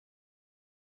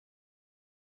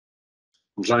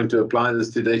I'm trying to apply this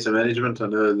to data management. I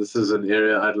know this is an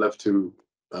area I'd love to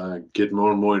get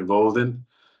more and more involved in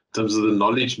terms of the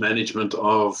knowledge management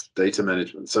of data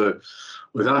management. So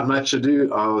without much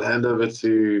ado, I'll hand over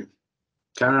to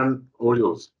Karin, all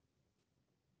yours.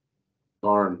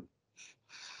 Karin.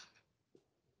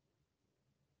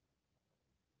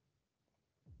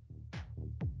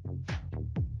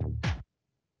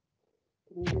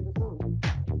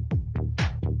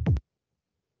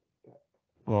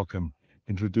 Welcome.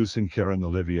 Introducing Karin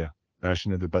Olivia,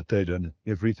 passionate about data and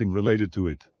everything related to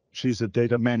it. She's a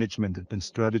data management and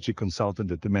strategy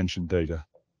consultant at Dimension Data.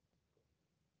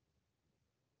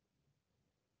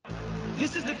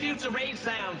 This is the future rave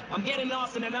sound. I'm getting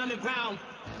lost in an underground.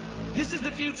 This is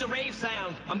the future rave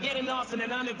sound. I'm getting lost in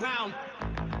an underground.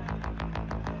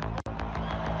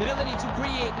 The ability to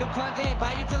create new content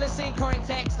by utilizing current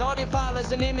text, audio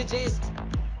files, and images.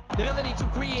 The ability to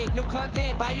create new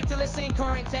content by utilizing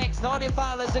current text, audio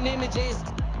files, and images.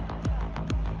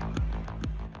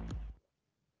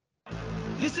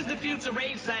 This is the future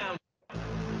rave sound.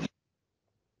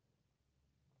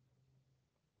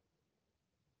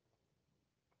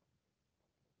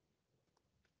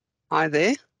 Hi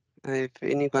there, if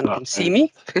anyone can see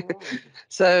me.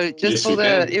 So just Yes, for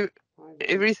we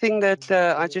everything that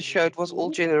I just showed was all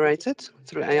generated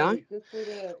through AI,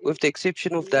 with the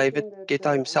exception of David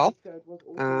Guetta himself.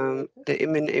 The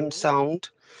Eminem sound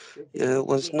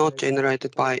was not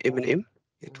generated by Eminem.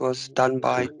 It was done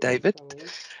by David.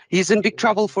 He's in big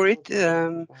trouble for it,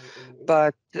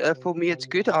 but for me it's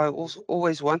good. I also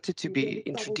always wanted to be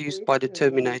introduced by the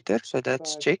Terminator, so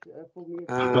that's checked.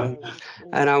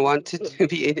 And I wanted to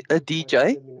be a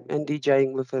DJ and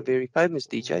DJing with a very famous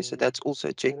DJ, so that's also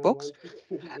a checkbox.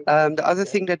 The other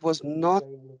thing that was not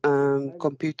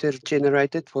computer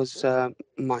generated was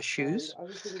my shoes.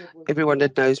 Everyone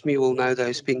that knows me will know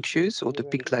those pink shoes, or the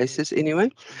pink laces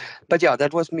anyway. But yeah,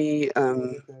 that was me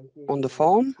on the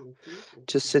farm,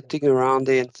 just sitting around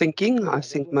there and thinking. I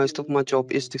think most of my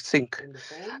job is to think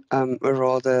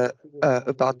rather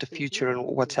about the future and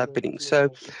what's happening. So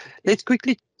let's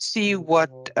quickly see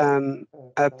what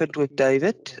happened with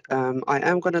David. I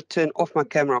am going to turn off my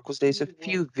camera because there's a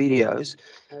few videos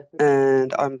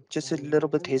and I'm just a little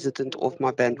bit hesitant of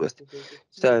my bandwidth.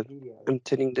 So I'm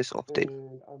turning this off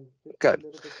then. Okay.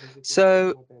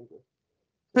 So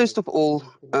first of all,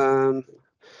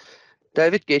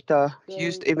 David Guetta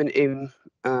used Eminem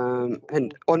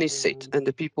and on his set, and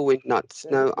the people went nuts.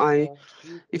 Now,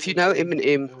 if you know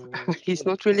Eminem, he's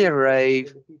not really a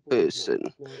rave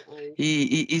person.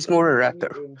 He's more a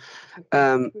rapper.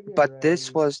 But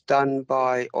this was done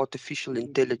by artificial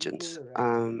intelligence.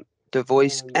 The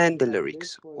voice and the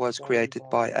lyrics was created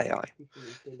by AI.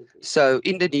 So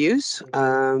in the news,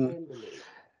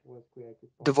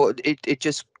 it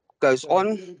just goes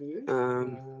on,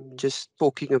 just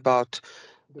talking about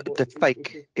the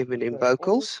fake Eminem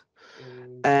vocals,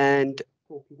 and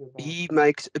he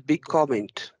makes a big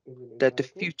comment that the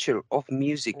future of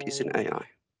music is in AI.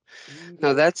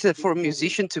 Now that's for a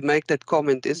musician to make that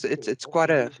comment is it's quite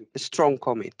a strong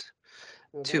comment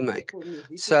to make.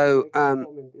 So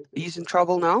he's in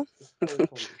trouble now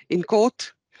in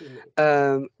court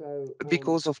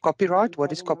because of copyright.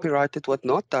 What is copyrighted, what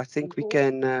not? I think we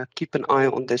can keep an eye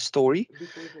on this story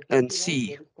and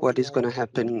see what is going to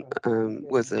happen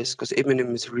with this, because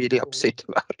Eminem is really upset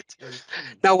about it.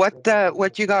 Now,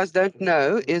 what you guys don't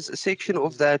know is a section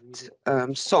of that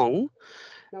song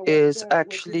is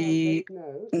actually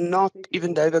not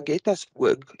even David Guetta's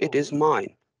work. It is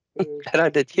mine that I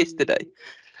did yesterday.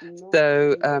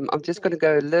 So I'm just going to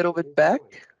go a little bit back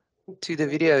to the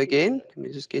video again. Let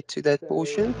me just get to that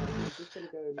portion.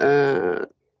 So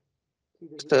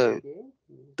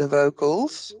the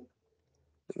vocals.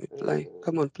 Let me play.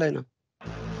 Come on, play now.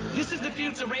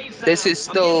 This is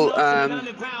still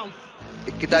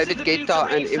David Guetta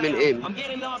and Eminem.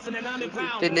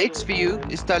 The next view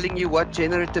is telling you what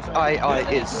generative AI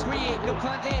is.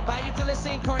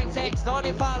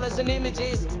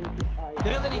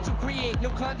 The ability to create new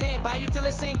content by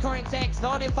utilizing current text,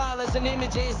 audio files, and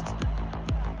images.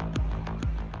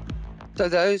 So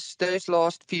those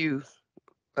last few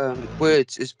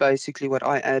words is basically what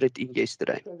I added in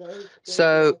yesterday.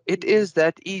 So it is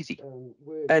that easy,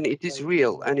 and it is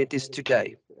real, and it is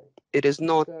today. It is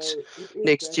not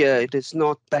next year. It is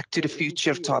not back to the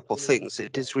future type of things.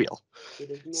 It is real.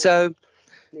 So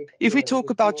if we talk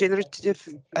about generative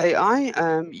AI,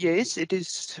 yes, it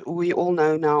is. We all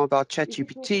know now about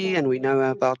ChatGPT and we know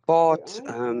about Bart.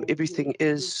 Everything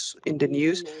is in the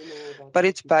news, but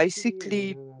it's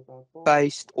basically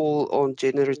based all on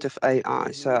generative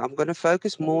AI. So I'm going to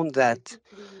focus more on that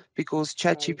because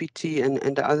ChatGPT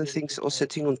and the other things are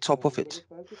sitting on top of it.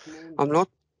 I'm not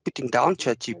putting down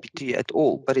ChatGPT at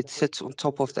all, but it sits on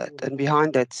top of that, and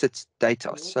behind that sits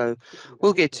data. So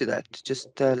we'll get to that just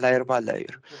layer by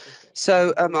layer.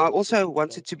 So I also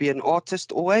wanted to be an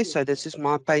artist always. So this is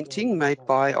my painting made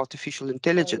by artificial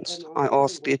intelligence. I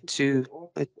asked it to,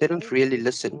 it didn't really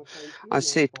listen. I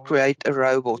said, create a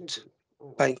robot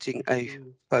painting a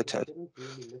photo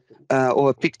or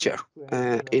a picture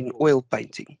in oil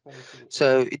painting.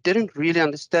 So it didn't really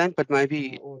understand, but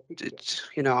maybe it's,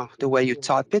 you know, the way you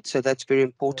type it. So that's very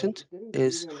important,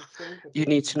 is you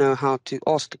need to know how to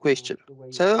ask the question.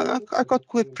 So I got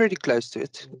pretty close to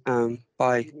it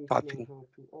by typing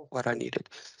what I needed.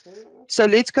 So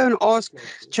let's go and ask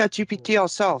ChatGPT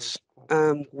ourselves,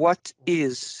 what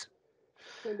is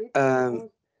the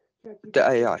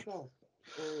AI?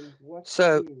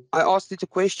 So I asked it a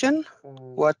question,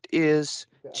 what is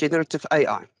generative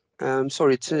AI?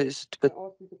 Sorry, it's a bit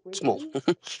small.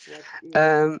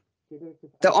 The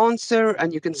answer,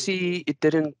 and you can see it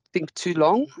didn't think too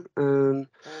long.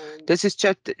 This is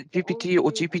ChatGPT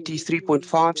or GPT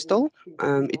 3.5 still.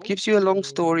 It gives you a long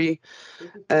story,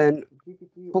 and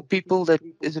for people that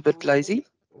is a bit lazy,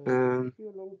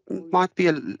 might be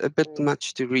a bit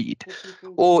much to read.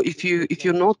 Or if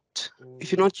you're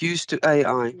not used to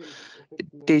AI,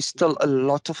 there's still a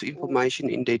lot of information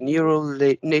in there: neural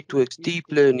networks, deep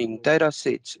learning, data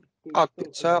sets,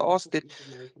 output. So I asked it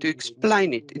to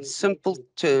explain it in simple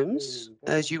terms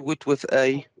as you would with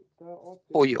a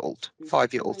 4-year-old,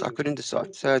 5-year-old. I couldn't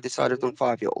decide, so I decided on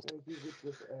 5-year-old.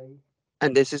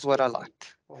 And this is what I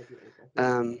liked.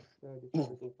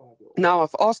 Now,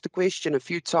 I've asked the question a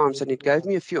few times and it gave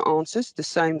me a few answers, the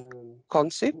same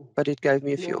concept, but it gave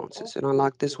me a few answers, and I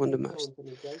like this one the most.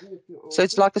 So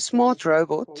it's like a smart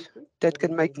robot that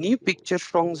can make new pictures,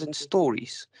 songs, and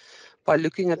stories by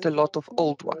looking at a lot of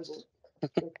old ones.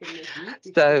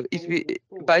 So if we,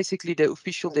 basically the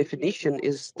official definition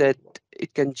is that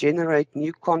it can generate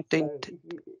new content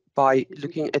by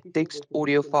looking at text,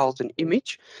 audio files, and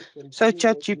image. So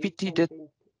ChatGPT did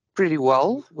pretty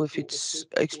well with its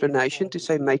explanation to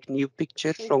say make new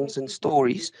pictures, songs, and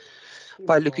stories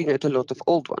by looking at a lot of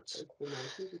old ones.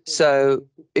 So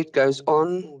it goes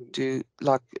on to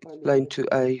like explain to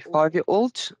a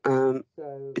 5-year-old.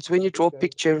 It's when you draw a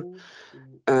picture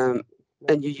and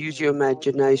you use your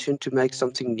imagination to make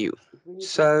something new.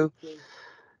 So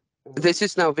this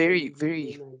is now very,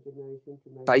 very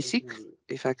basic,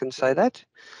 if I can say that,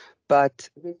 but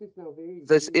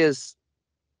this is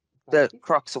the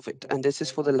crux of it, and this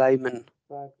is for the layman,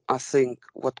 I think,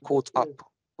 what caught up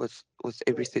with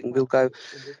everything. We'll go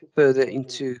further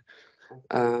into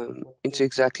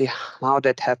exactly how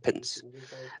that happens.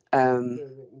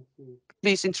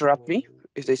 Please interrupt me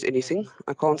if there's anything.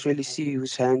 I can't really see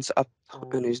whose hand's up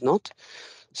and who's not.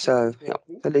 So yeah,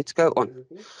 so let's go on.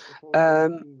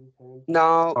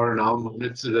 Now, Karin, I'll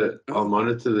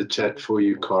monitor the chat for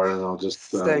you, Karin. I'll just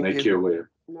Thank make you. you aware.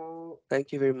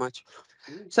 Thank you very much.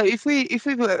 So if we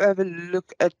have a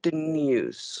look at the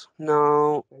news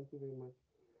now,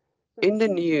 in the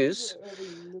news,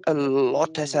 a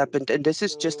lot has happened, and this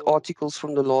is just articles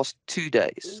from the last 2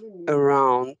 days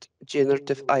around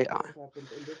generative AI,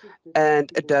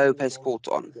 and Adobe has caught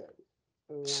on.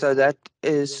 So that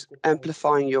is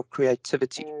amplifying your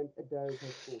creativity.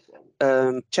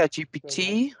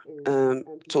 ChatGPT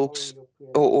talks,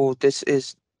 or this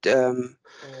is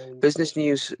business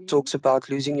news talks about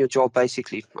losing your job.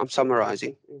 Basically, I'm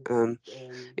summarizing.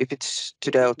 If it's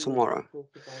today or tomorrow.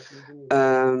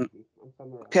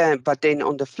 Okay, but then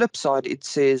on the flip side, it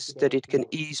says that it can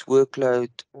ease workload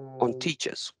on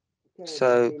teachers.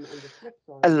 So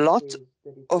a lot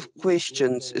of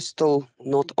questions is still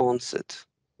not answered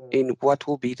in what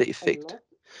will be the effect.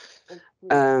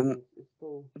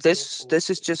 This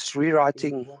is just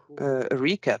rewriting a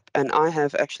recap, and I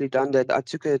have actually done that. I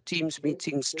took a Teams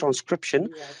meetings transcription,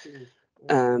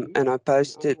 and I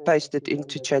pasted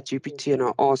into ChatGPT, and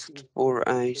I asked for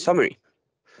a summary.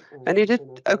 And it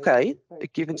did okay,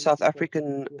 given South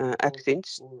African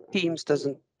accents. Teams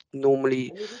doesn't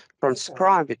normally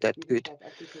transcribe it that good,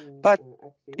 but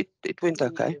it went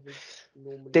okay.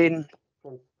 Then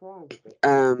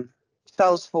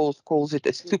Salesforce calls it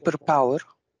a superpower,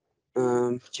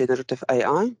 generative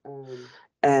AI,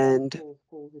 and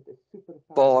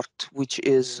Bart, which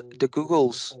is the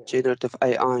Google's generative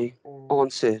AI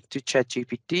answer to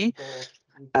ChatGPT,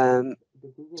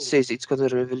 says it's going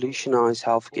to revolutionize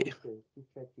healthcare,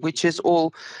 which is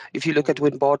all. If you look at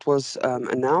when Bart was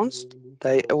announced,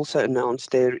 they also announced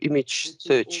their image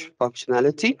search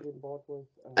functionality,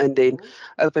 and then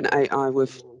OpenAI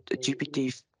with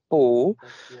GPT-4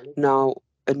 now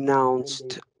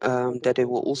announced that there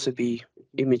will also be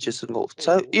images involved.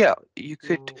 So yeah, you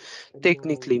could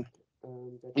technically,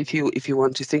 if you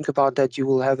want to think about that, you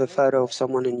will have a photo of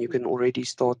someone and you can already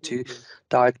start to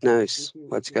diagnose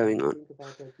what's going on.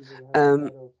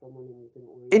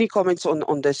 Any comments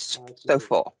on this so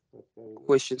far?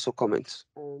 Questions or comments?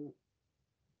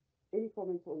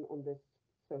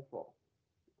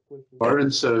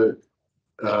 Karin, so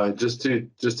just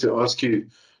to ask you,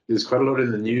 there's quite a lot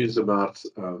in the news about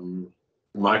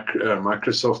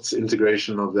Microsoft's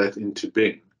integration of that into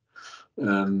Bing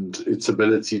and its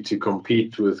ability to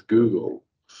compete with Google.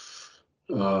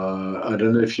 I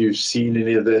don't know if you've seen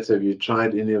any of that. Have you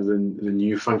tried any of the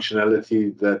new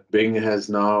functionality that Bing has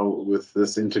now with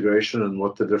this integration and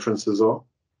what the differences are?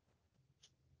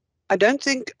 I don't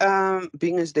think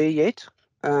Bing is there yet.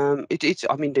 It's,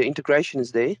 I mean, the integration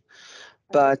is there,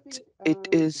 but it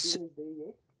is,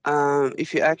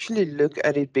 if you actually look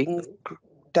at it, Bing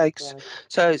takes,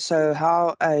 so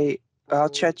how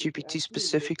ChatGPT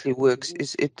specifically works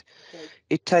is it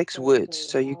takes words.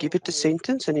 So you give it a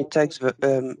sentence and it takes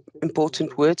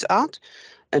important words out,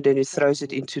 and then it throws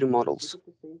it into the models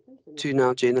to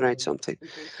now generate something.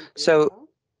 So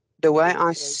the way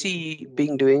I see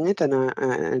Bing doing it, and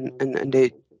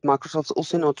Microsoft's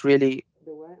also not really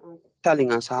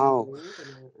telling us how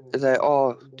they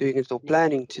are doing it or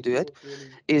planning to do it,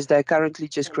 is they're currently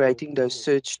just creating those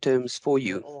search terms for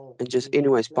you and just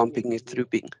anyways pumping it through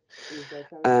Bing.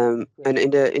 And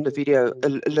in the video a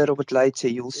little bit later,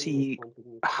 you'll see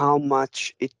how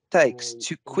much it takes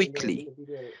to quickly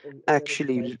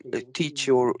actually teach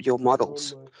your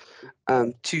models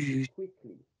to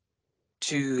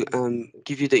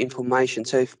give you the information.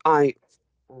 So if I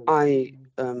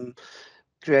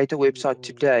create a website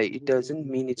today, it doesn't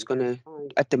mean it's going to,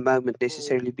 at the moment,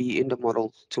 necessarily be in the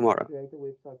model tomorrow.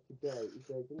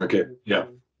 Okay, yeah.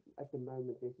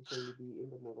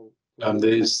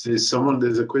 There's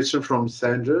a question from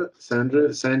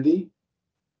Sandy.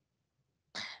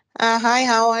 Hi,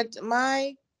 Howard.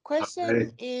 My question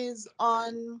Hi. is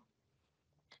on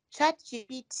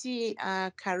ChatGPT,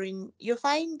 Karin. You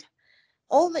find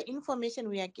all the information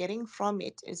we are getting from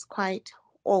it is quite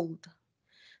old.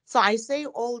 So I say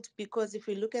old because if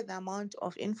we look at the amount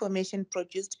of information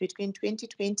produced between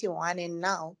 2021 and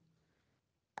now,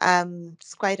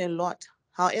 it's quite a lot.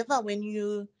 However, when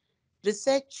you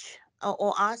research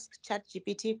or ask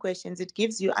ChatGPT questions, it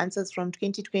gives you answers from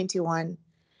 2021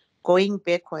 going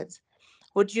backwards.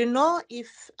 Would you know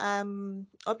if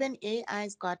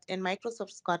OpenAI's got and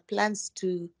Microsoft's got plans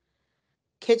to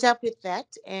catch up with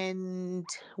that and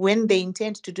when they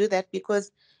intend to do that?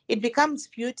 Because it becomes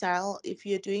futile if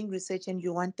you're doing research and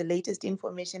you want the latest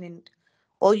information and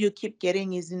all you keep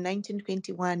getting is in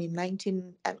 1921, in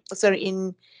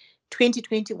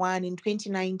 2021, in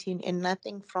 2019, and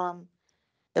nothing from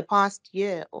the past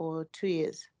year or 2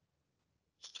 years.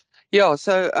 Yeah,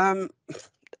 so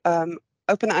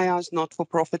OpenAI is not for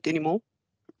profit anymore.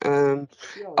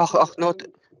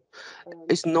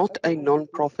 It's not a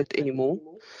non-profit anymore.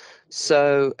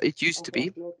 So it used to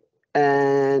be.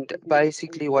 And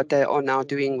basically what they are now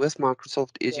doing with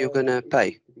Microsoft is you're going to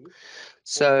pay.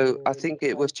 So I think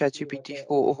with ChatGPT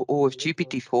 4 or with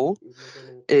GPT-4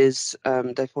 is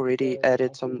they've already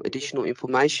added some additional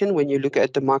information. When you look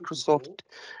at the Microsoft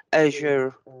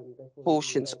Azure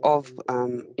portions of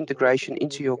integration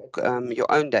into your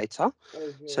own data,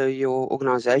 so your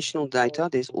organizational data,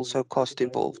 there's also cost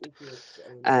involved,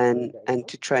 and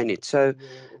to train it. So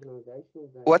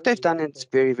what they've done, it's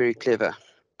very, very clever,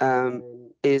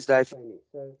 is they've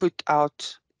put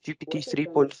out GPT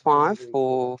 3.5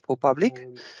 for public,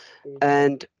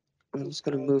 and I'm just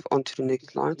going to move on to the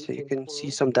next slide so you can see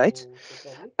some dates.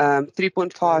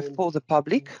 3.5 for the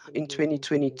public in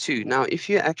 2022. Now, if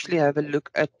you actually have a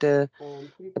look at the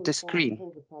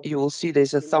screen, you will see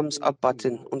there's a thumbs up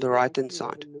button on the right-hand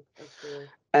side.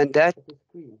 And that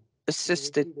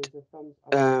assisted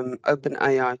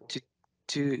OpenAI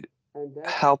to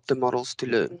help the models to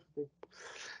learn.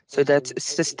 So that's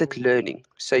assisted learning.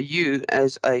 So you,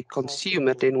 as a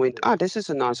consumer, then went, this is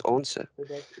a nice answer.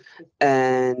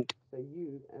 And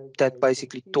that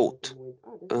basically taught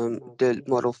the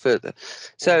model further.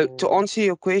 So to answer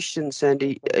your question,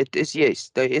 Sandy, it is yes,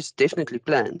 there is definitely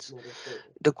plans.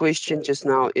 The question just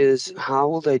now is how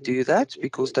will they do that?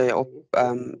 Because they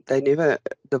never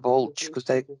divulge, because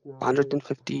they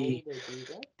 150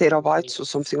 terabytes or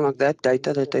something like that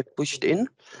data that they pushed in,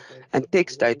 and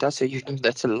text data. So you know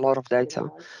that's a lot of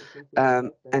data.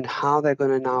 And how they're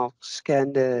going to now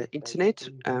scan the internet.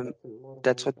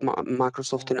 That's what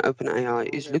Microsoft and OpenAI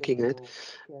is looking at,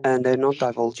 and they're not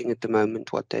divulging at the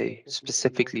moment what they're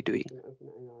specifically doing.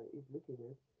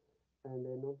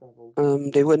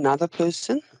 There were another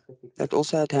person that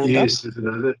also had hand up. Yes,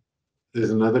 there's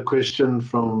another question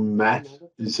from Matt.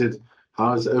 He said,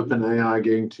 how is OpenAI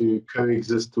going to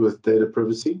coexist with data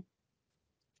privacy?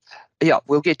 Yeah,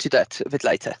 we'll get to that a bit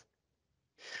later.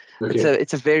 Okay.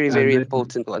 It's a very, And very then-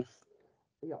 important one.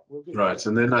 Right.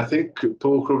 And then I think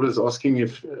Paul Kruger is asking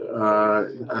if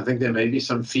I think there may be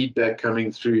some feedback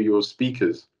coming through your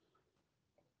speakers.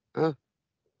 Oh,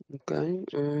 okay.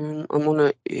 I'm on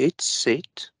a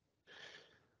headset.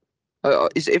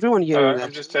 Is everyone hearing that?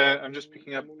 I'm just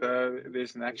picking up.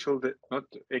 There's an actual not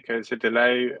echo. It's a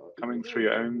delay coming through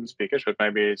your own speakers, but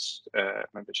maybe it's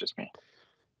just me.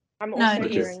 I'm No, also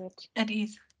it hearing is. it. It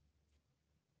is.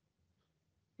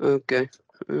 Okay.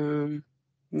 Let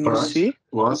All me right. see.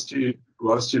 Whilst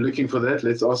you're looking for that,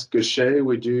 let's ask Shay,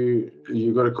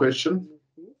 you got a question?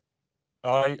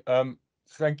 Hi,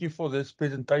 thank you for this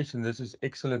presentation. This is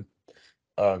excellent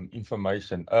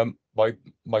information.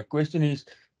 My question is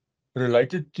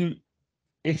related to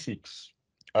ethics.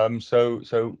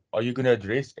 So are you going to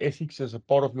address ethics as a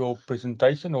part of your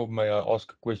presentation, or may I ask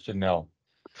a question now?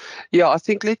 Yeah, I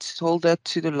think let's hold that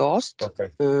to the last. Okay.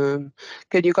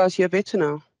 Can you guys hear better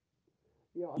now?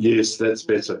 Yes, that's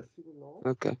better.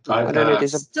 Okay. I don't know.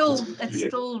 There's a It's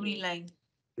still relaying.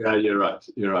 Yeah, you're right.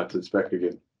 You're right. It's back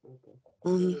again.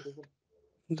 I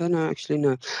don't know, actually,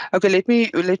 no. Okay,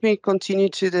 let me continue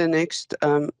to the next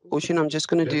portion. I'm just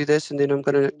going to do this, and then I'm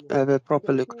going to have a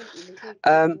proper look.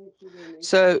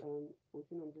 So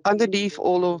underneath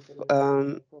all of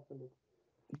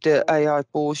the AI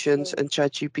portions and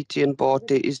ChatGPT and Bard,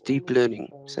 there is deep learning.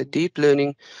 So deep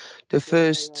learning, the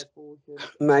first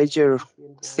major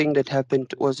thing that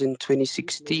happened was in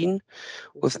 2016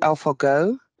 with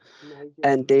AlphaGo,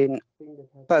 and then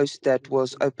post that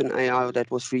was OpenAI,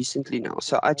 that was recently now.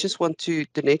 So I just want to,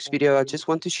 the next video, I just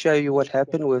want to show you what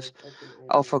happened with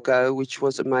AlphaGo, which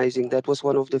was amazing. That was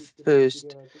one of the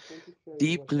first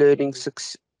deep learning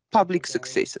public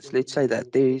successes. Let's say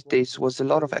that. There was a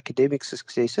lot of academic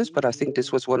successes, but I think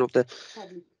this was one of the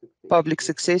public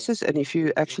successes. And if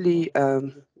you actually,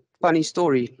 funny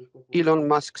story, Elon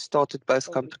Musk started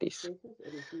both companies.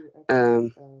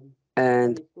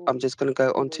 And I'm just going to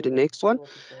go on to the next one,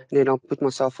 and then I'll put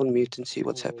myself on mute and see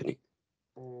what's happening.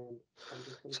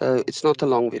 So it's not a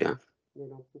long video.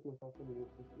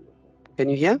 Can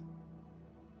you hear?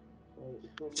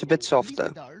 It's a bit soft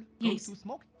though. Yes.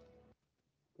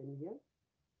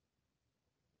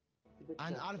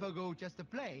 And AlphaGo just to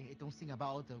play. It don't think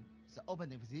about the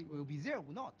openness will be there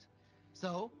or not.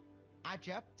 So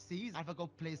Ajab sees AlphaGo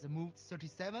plays the move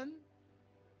 37,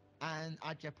 and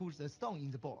Ajab puts the stone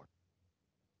in the board.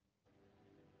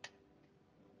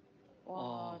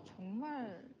 와,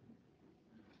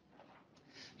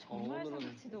 정말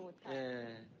예상치도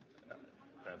못한.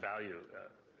 Value.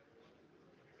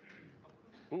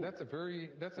 That's a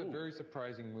very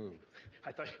surprising move.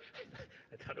 I thought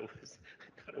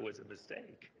it was a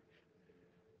mistake.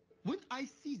 When I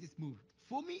see this move,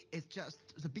 for me it's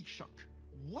just the big shock.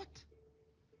 What?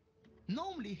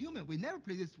 Normally human will never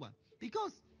play this one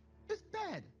because it's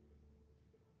bad.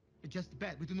 It's just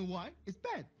bad. We don't know why. It's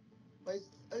bad. But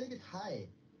it's a little bit high.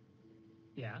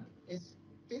 Yeah. It's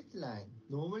fifth line.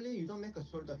 Normally you don't make a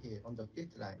shoulder here on the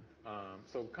fifth line.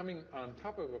 So coming on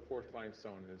top of a fourth line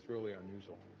stone is really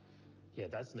unusual. Yeah,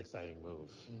 that's an exciting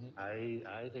move.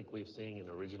 I think we've seen an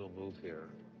original move here.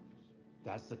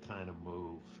 That's the kind of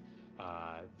move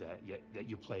that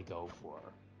you play Go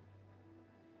for.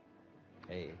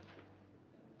 Hey.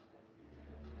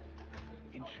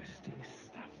 Interesting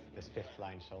stuff. This fifth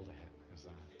line shoulder hit is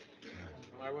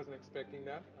I wasn't expecting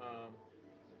that.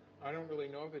 I don't really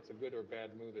know if it's a good or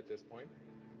bad move at this point.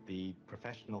 The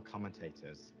professional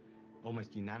commentators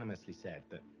almost unanimously said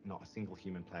that not a single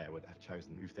human player would have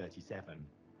chosen move 37.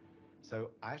 So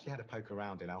I actually had to poke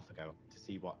around in AlphaGo to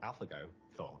see what AlphaGo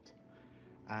thought.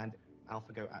 And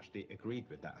AlphaGo actually agreed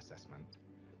with that assessment.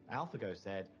 AlphaGo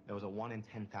said there was a 1 in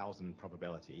 10,000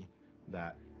 probability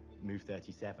that move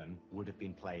 37 would have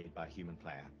been played by a human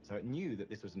player. So it knew that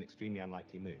this was an extremely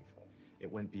unlikely move.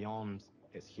 It went beyond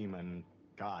its human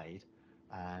guide,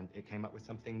 and it came up with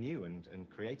something new and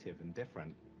creative and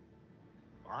different.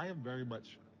 I am very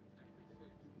much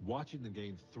watching the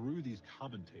game through these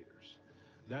commentators.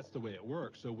 That's the way it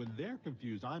works. So when they're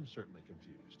confused, I'm certainly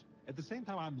confused. At the same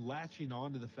time, I'm latching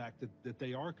on to the fact that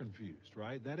they are confused,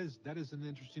 right? That is an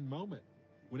interesting moment.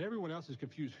 When everyone else is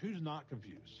confused, who's not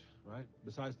confused, right?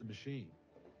 Besides the machine.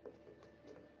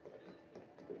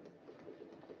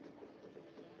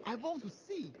 I want to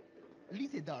see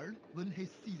Lisedal when he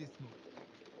sees this move.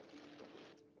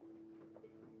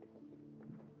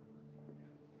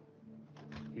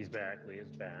 He's back.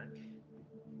 Leah's back.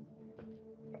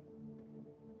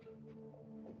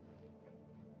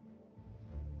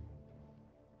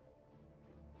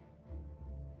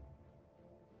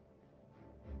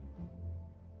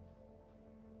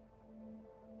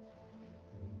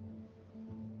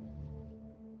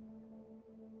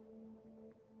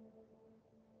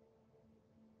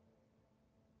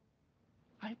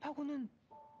 알파고는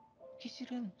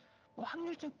기실은 뭐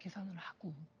확률적 계산을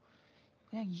하고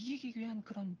그냥 이기기 위한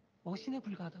그런 머신에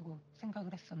불과하다고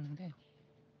생각을 했었는데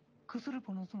그 수를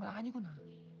보는 순간 아니구나.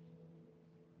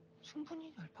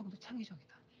 충분히 알파고도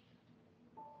창의적이다.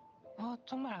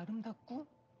 정말 아름답고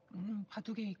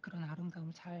바둑의 그런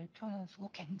아름다움을 잘 표현한 수고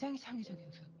굉장히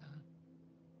창의적인 수였다.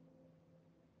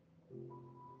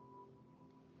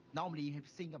 Normally you have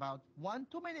to think about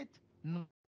 1-2 minutes.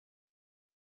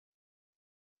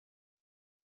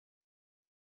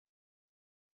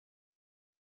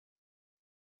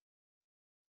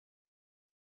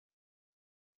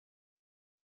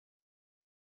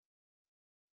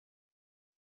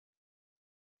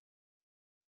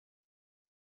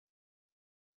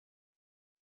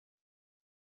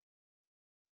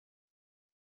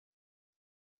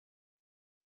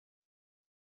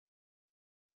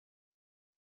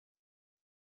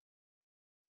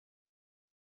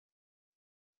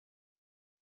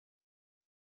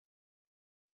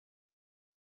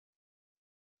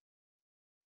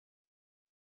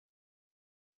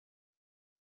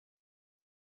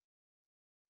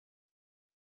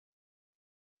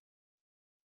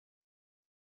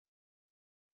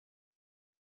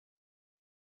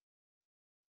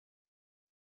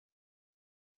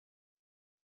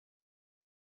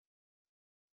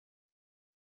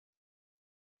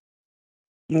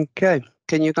 Okay,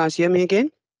 can you guys hear me again?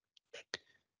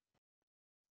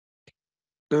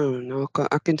 No,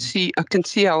 I can see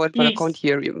Howard, but I can't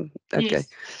hear him. Okay.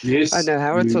 Yes. I know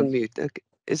Howard's on mute. Okay.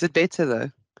 Is it better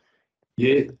though?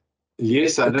 Yeah.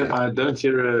 Yes, I Okay. don't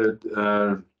hear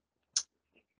a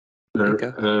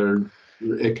Echo.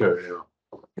 echo.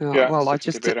 Yeah. Yeah, Well, it's I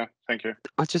definitely just better. Thank you.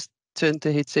 turned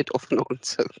the headset off and on,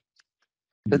 so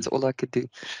that's all I could do.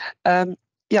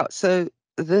 Yeah, so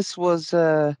this was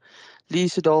Lee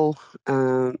Sedol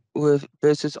with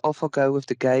versus AlphaGo with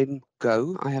the game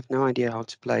Go. I have no idea how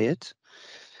to play it,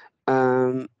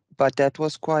 but that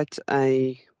was quite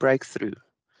a breakthrough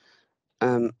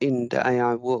in the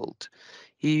AI world.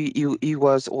 He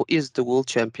was or is the world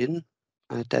champion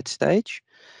at that stage,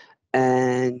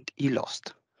 and he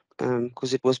lost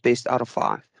because it was best out of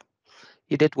 5.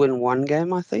 He did win one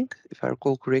game, I think, if I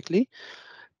recall correctly,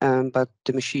 but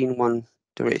the machine won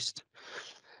the rest.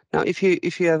 Now, if you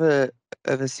ever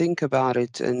think about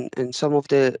it, and some of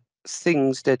the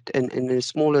things that in a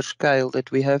smaller scale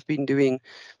that we have been doing,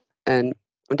 and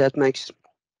that makes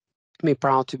me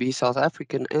proud to be South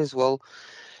African as well,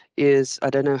 is I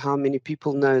don't know how many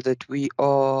people know that we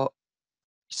are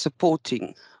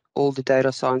supporting all the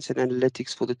data science and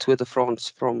analytics for the Tour de France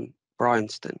from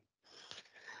Bryanston.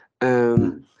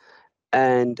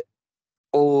 And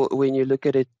or when you look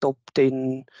at it, top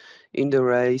 10 in the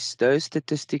race, those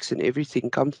statistics and everything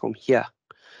come from here.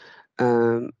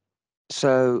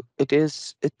 So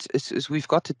it's we've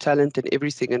got the talent and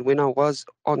everything. And when I was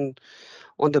on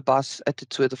the bus at the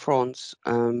Tour de France,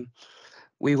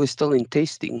 we were still in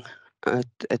testing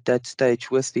at that stage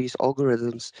with these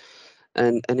algorithms,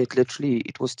 and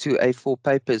it was 2 A4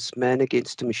 papers, man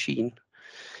against a machine.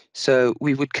 So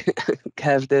we would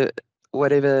have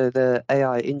whatever the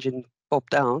AI engine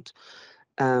popped out,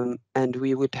 and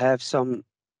we would have some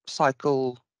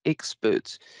cycle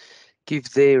experts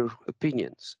give their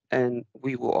opinions, and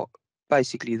we were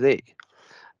basically there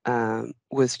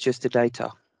with just the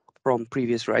data from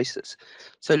previous races.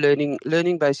 So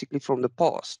learning basically from the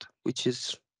past, which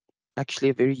is actually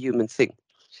a very human thing.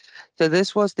 So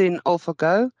this was then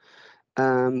AlphaGo,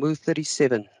 Move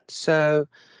 37. So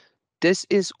this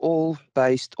is all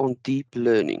based on deep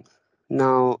learning.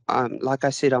 Now, like I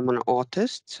said, I'm an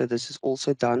artist, so this is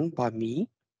also done by me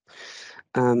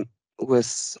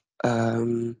with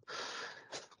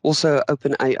also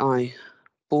OpenAI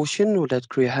portion, or that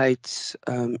creates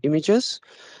images.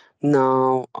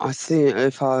 Now, I think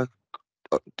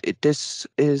this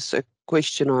is a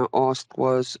question I asked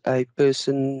was a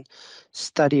person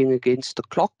studying against the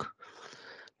clock.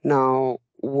 Now,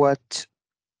 what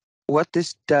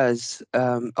this does,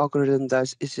 algorithm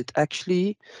does, is it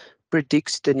actually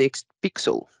predicts the next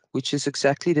pixel, which is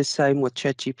exactly the same what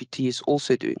ChatGPT is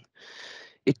also doing.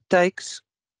 It takes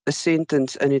a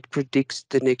sentence and it predicts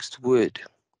the next word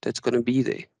that's going to be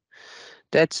there.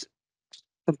 That's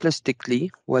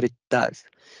simplistically what it does.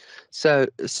 So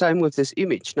same with this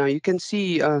image. Now you can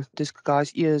see this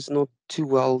guy's ear is not too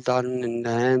well done and the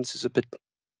hands is a bit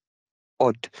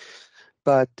odd,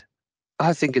 but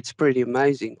I think it's pretty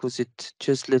amazing because it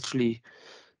just literally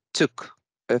took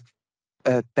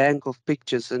a bank of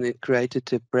pictures and it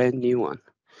created a brand new one.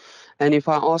 And if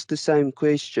I ask the same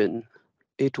question,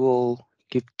 it will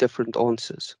give different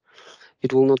answers.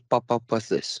 It will not pop up with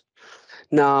this.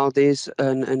 Now there's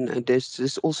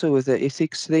there's also with the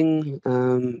ethics thing.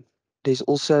 There's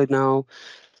also now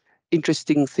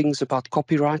interesting things about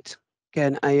copyright.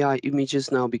 Can AI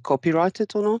images now be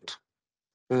copyrighted or not?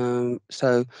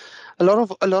 So a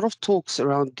lot of talks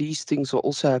around these things are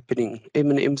also happening.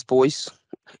 Eminem's voice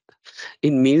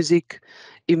in music,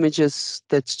 images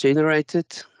that's generated.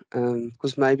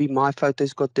 Because maybe my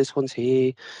photo's got this one's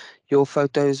hair, your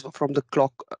photos from the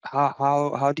clock.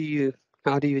 How do you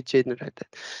generate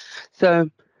that? So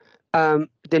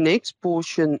the next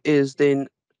portion is then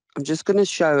I'm just going to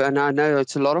show, and I know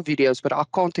it's a lot of videos, but I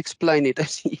can't explain it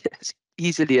as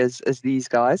easily as these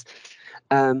guys.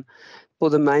 For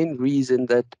the main reason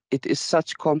that it is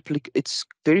such it's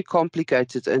very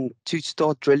complicated, and to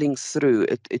start drilling through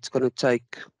it, it's going to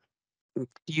take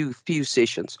few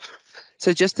sessions.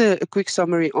 So just a quick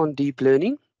summary on deep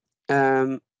learning.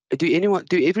 Do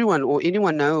everyone or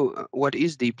anyone know what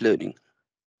is deep learning,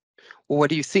 or what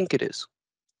do you think it is?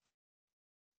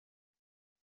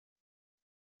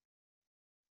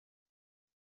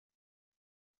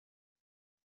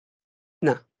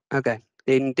 No. Okay.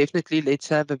 Then definitely let's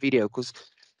have a video, because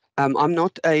I'm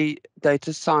not a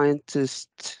data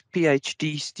scientist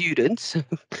PhD student. So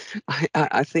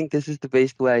I think this is the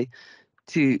best way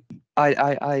to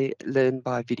I learn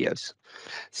by videos.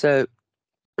 So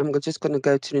I'm just going to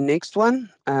go to the next one.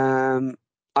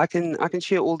 I can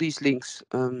share all these links.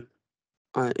 I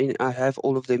have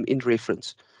all of them in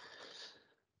reference.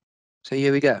 So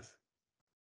here we go.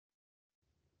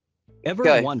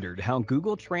 Ever wondered how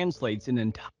Google translates an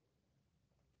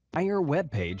entire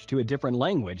web page to a different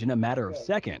language in a matter of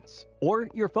seconds? Or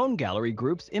your phone gallery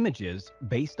groups images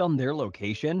based on their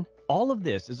location? All of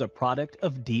this is a product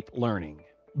of deep learning.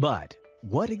 But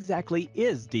what exactly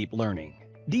is deep learning?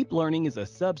 Deep learning is a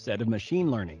subset of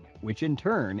machine learning, which in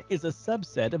turn is a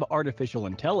subset of artificial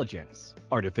intelligence.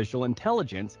 Artificial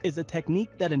intelligence is a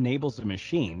technique that enables a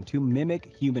machine to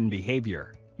mimic human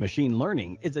behavior. Machine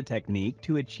learning is a technique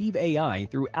to achieve AI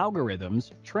through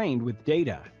algorithms trained with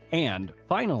data. And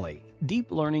finally,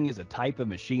 deep learning is a type of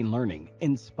machine learning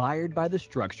inspired by the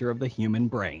structure of the human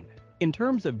brain. In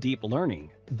terms of deep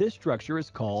learning, this structure is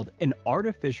called an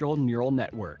artificial neural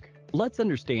network. Let's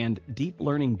understand deep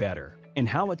learning better and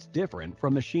how it's different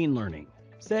from machine learning.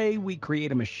 Say we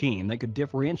create a machine that could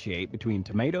differentiate between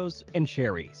tomatoes and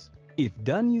cherries. If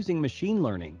done using machine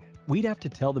learning, we'd have to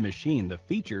tell the machine the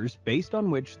features based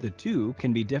on which the two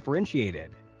can be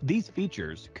differentiated. These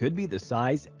features could be the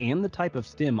size and the type of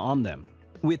stem on them.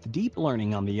 With deep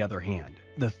learning, on the other hand,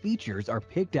 the features are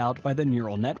picked out by the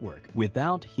neural network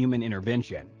without human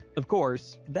intervention. Of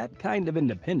course, that kind of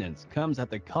independence comes at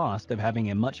the cost of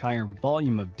having a much higher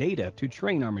volume of data to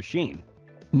train our machine.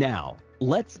 Now,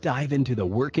 let's dive into the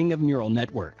working of neural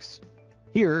networks.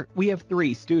 Here, we have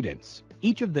 3 students.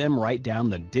 Each of them write down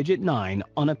the digit 9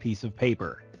 on a piece of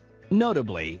paper.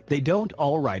 Notably, they don't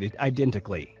all write it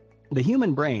identically. The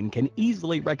human brain can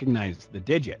easily recognize the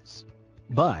digits.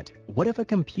 But what if a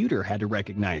computer had to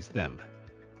recognize them?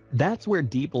 That's where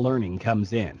deep learning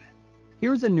comes in.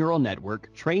 Here's a neural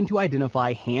network trained to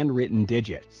identify handwritten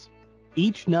digits.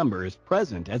 Each number is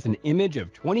present as an image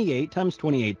of 28 times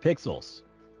 28 pixels.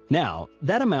 Now,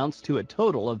 that amounts to a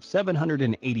total of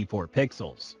 784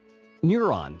 pixels.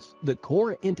 Neurons, the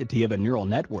core entity of a neural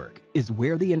network, is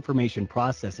where the information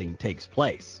processing takes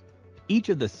place. Each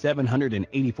of the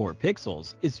 784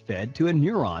 pixels is fed to a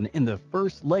neuron in the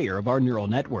first layer of our neural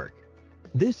network.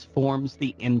 This forms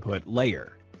the input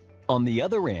layer. On the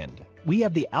other end, we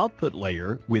have the output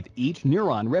layer, with each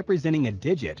neuron representing a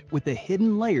digit with the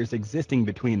hidden layers existing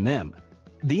between them.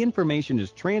 The information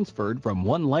is transferred from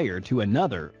one layer to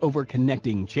another over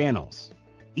connecting channels.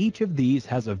 Each of these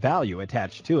has a value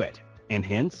attached to it, and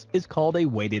hence is called a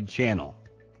weighted channel.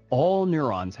 All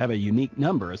neurons have a unique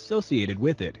number associated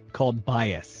with it called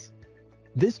bias.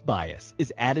 This bias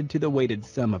is added to the weighted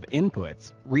sum of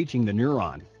inputs reaching the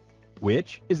neuron,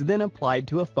 which is then applied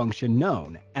to a function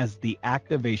known as the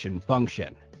activation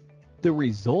function. The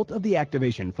result of the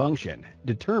activation function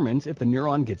determines if the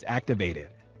neuron gets activated.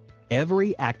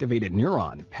 Every activated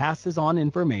neuron passes on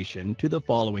information to the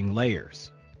following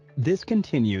layers. This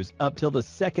continues up till the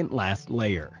second last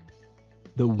layer.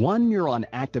 The one neuron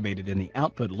activated in the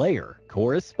output layer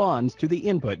corresponds to the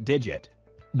input digit.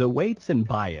 The weights and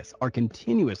bias are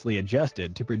continuously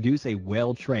adjusted to produce a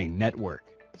well-trained network.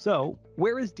 So,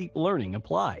 where is deep learning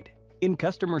applied? In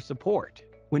customer support.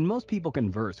 When most people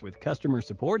converse with customer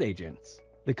support agents,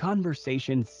 the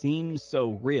conversation seems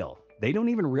so real, they don't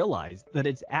even realize that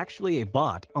it's actually a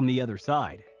bot on the other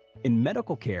side. In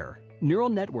medical care, neural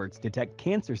networks detect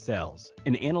cancer cells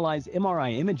and analyze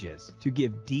MRI images to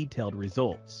give detailed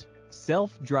results.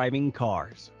 Self-driving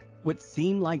cars. What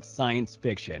seemed like science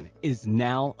fiction is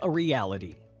now a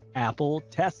reality. Apple,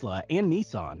 Tesla, and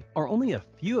Nissan are only a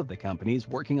few of the companies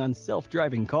working on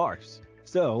self-driving cars.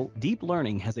 So, deep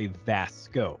learning has a vast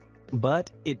scope, but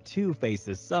it too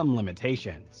faces some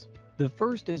limitations. The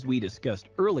first, as we discussed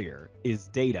earlier, is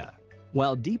data.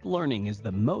 While deep learning is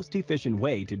the most efficient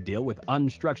way to deal with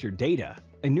unstructured data,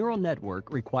 a neural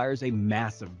network requires a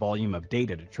massive volume of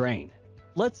data to train.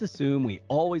 Let's assume we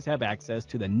always have access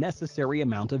to the necessary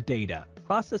amount of data.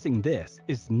 Processing this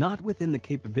is not within the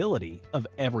capability of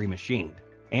every machine.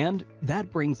 And that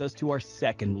brings us to our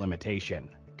second limitation,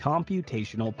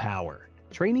 computational power.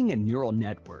 Training a neural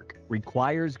network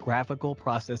requires graphical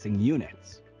processing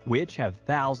units, which have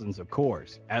thousands of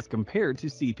cores as compared to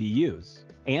CPUs.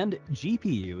 And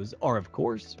GPUs are, of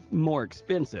course, more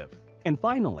expensive. And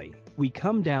finally, we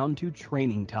come down to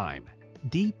training time.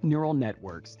 Deep neural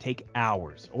networks take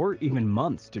hours or even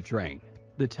months to train.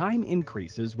 The time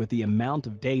increases with the amount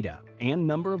of data and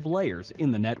number of layers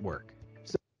in the network.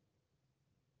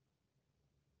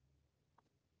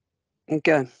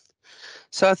 Okay.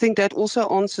 So I think that also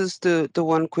answers the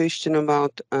one question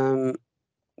about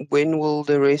when will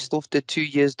the rest of the 2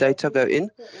 years data go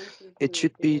in. It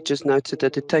should be just noted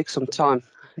that it takes some time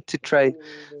to train.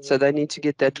 So they need to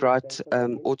get that right,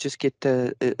 or just get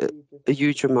a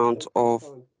huge amount of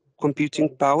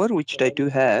computing power, which they do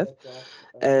have,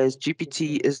 as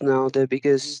GPT is now the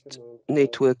biggest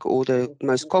network or the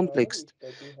most complex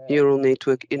neural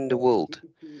network in the world.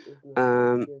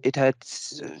 It had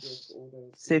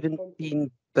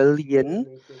 17 billion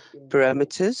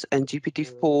parameters, and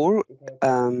GPT-4,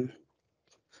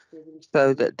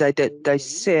 so that they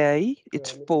say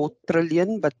it's 4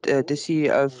 trillion, but the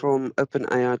CEO from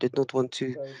OpenAI did not want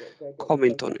to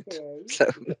comment on it. So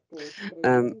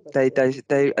they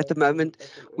at the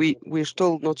moment we're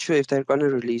still not sure if they're going to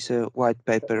release a white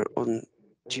paper on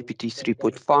GPT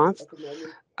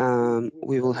 3.5.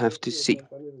 We will have to see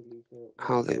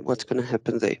what's going to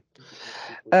happen there.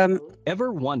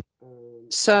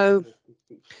 So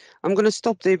I'm going to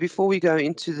stop there before we go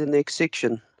into the next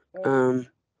section.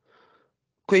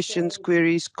 Questions,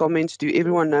 queries, comments. Do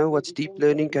everyone know what's deep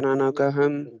learning? Can I now go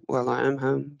home? Well, I am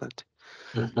home, but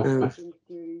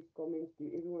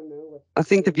I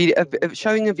think the video,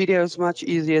 showing a video is much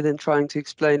easier than trying to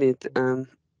explain it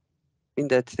in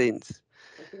that sense.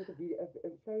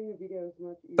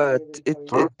 But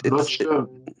I'm not sure.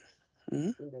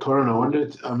 Karin, I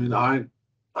wondered, I mean, I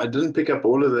didn't pick up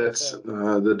all of that,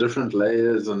 the different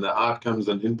layers and the outcomes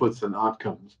and inputs and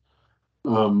outcomes.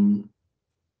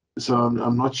 So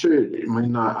I'm not sure. I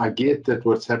mean, I get that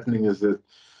what's happening is that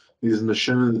these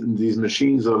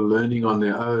machines are learning on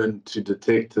their own to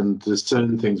detect and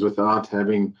discern things without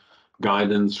having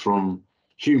guidance from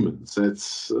humans.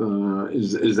 That's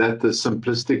is that the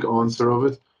simplistic answer of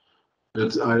it?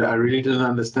 But I really didn't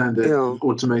understand that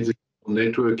automated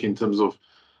network in terms of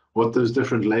what those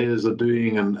different layers are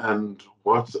doing and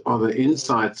what are the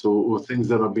insights or things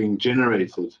that are being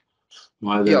generated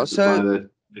by that.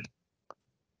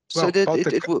 So that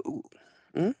it will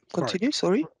continue.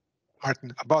 Sorry,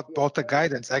 Martin, about the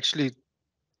guidance. Actually,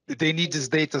 they need this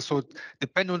data. So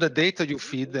depending on the data you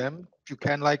feed them, you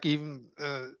can like even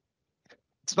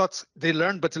it's not they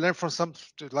learn, but they learn from some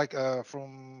like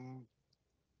from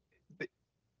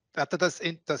that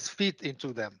does feed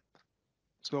into them.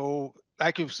 So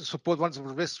like you suppose once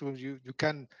of risk, you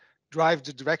can drive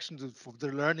the direction of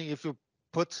the learning if you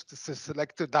put the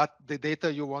selected that the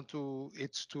data you want to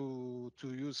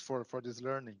use for this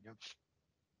learning.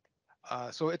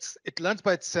 So it learns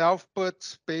by itself,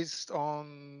 but based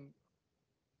on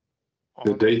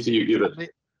the data you give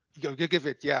it. You give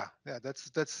it, yeah. That's.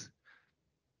 I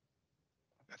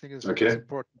think it's okay. an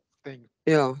important thing.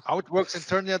 Yeah. How it works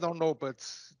internally, I don't know, but.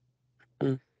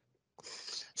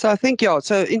 So I think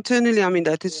So internally, I mean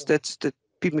that's the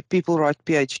people write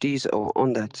PhDs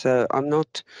on that. So I'm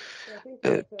not.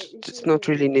 It's not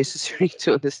really necessary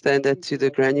to understand that to the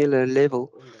granular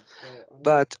level,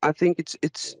 but I think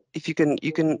it's if you can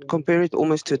compare it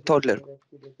almost to a toddler.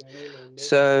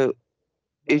 So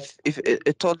if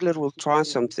a toddler will try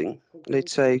something,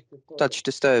 let's say touch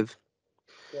the stove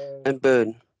and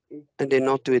burn, and then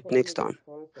not do it next time.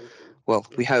 Well,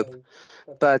 we hope,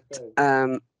 but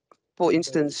for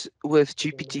instance, with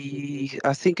GPT,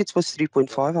 I think it was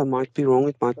 3.5, I might be wrong,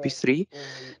 it might be 3.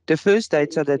 The first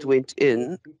data that went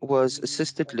in was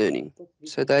assisted learning.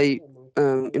 So they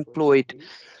employed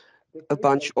a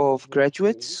bunch of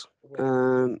graduates,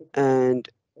 and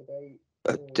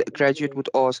the graduate would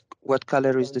ask, what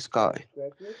color is the sky?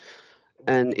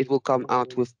 And it will come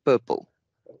out with purple.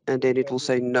 And then it will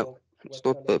say, no, it's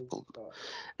not purple.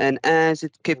 And as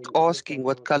it kept asking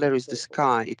what color is the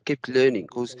sky, it kept learning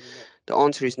because the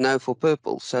answer is no for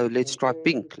purple. So let's try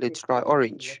pink, let's try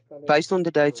orange, based on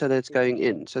the data that's going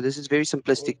in. So this is very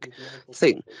simplistic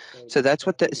thing. So that's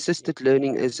what the assisted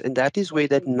learning is, and that is where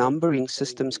that numbering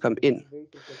systems come in.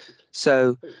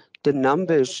 So the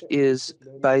numbers is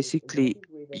basically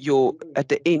your, at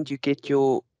the end you get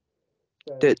your,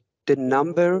 the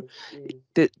number,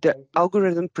 the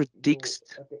algorithm predicts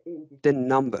the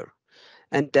number,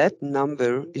 and that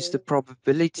number is the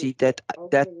probability that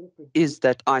that is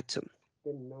that item.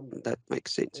 That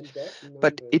makes sense.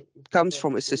 But it comes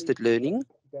from assisted learning.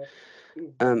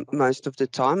 Most of the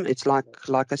time, it's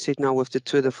like I said now with the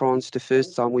Tour de France, the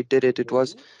first time we did it, it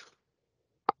was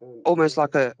almost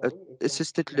like a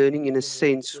assisted learning in a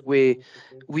sense where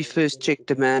we first checked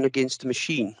the man against the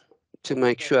machine to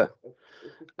make sure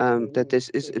that this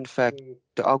is in fact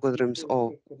the algorithms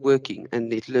are working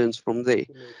and it learns from there.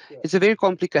 It's a very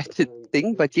complicated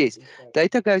thing, but yes,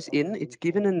 data goes in, it's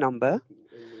given a number.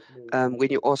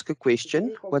 When you ask a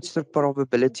question, what's the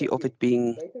probability of it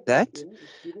being that?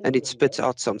 And it spits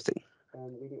out something.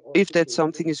 If that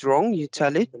something is wrong, you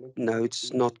tell it, no,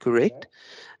 it's not correct.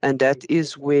 And that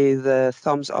is where the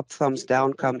thumbs up, thumbs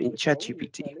down come in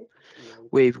ChatGPT,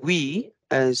 where we,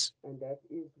 as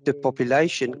the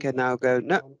population, can now go,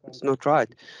 no, it's not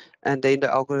right. And then the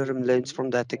algorithm learns from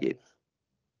that again.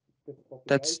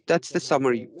 That's the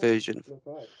summary version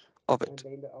of it.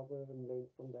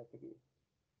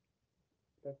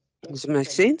 Does it make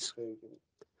sense?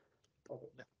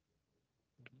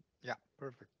 Yeah,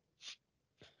 perfect.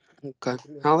 Okay.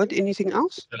 Howard, anything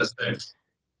else? Yes, thanks.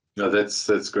 No,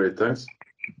 that's great. Thanks.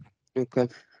 Okay.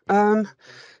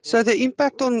 So the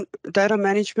impact on data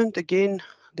management, again,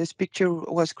 this picture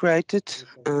was created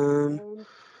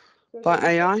by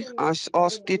AI. I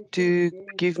asked it to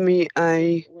give me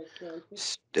a,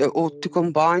 or to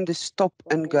combine the stop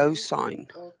and go sign.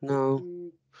 Now,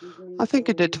 I think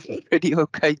it did a pretty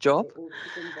okay job.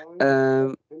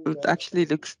 It actually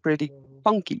looks pretty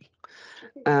funky.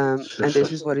 And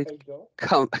this is what it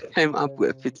came up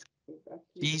with. It's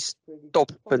please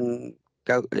stop and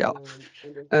go. Yeah.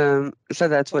 So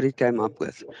that's what it came up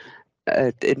with.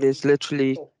 It is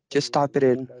literally just type it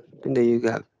in and there you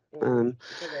go.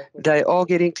 They are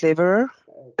getting cleverer.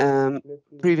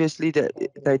 Previously,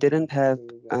 they didn't have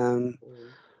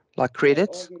like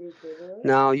credits.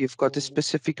 Now you've got a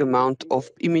specific amount of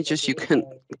images you can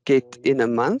get in a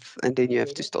month, and then you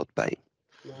have to start paying.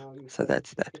 So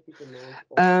that's that.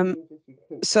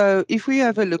 So if we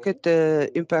have a look at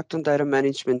the impact on data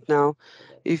management now,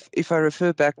 if I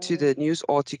refer back to the news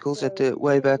articles at the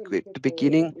way back at the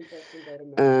beginning,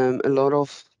 a lot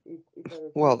of,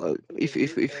 well, if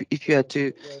you had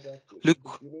to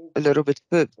look a little bit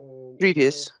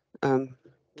previous,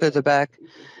 further back,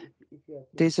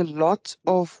 there's a lot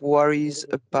of worries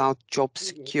about job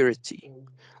security.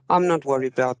 I'm not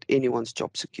worried about anyone's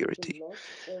job security.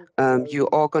 You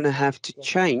are going to have to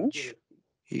change,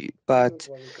 but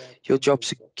your job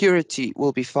security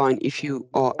will be fine if you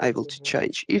are able to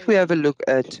change. If we have a look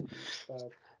at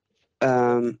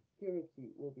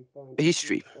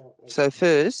history, so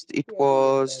first it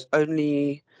was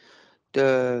only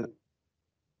the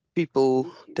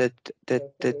people that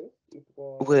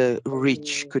were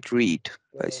rich could read,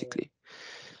 basically.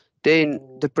 Then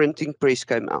the printing press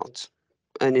came out,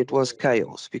 and it was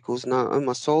chaos because now, oh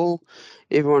my soul,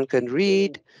 everyone can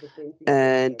read,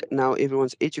 and now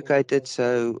everyone's educated.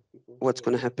 So what's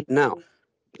going to happen now?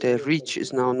 The reach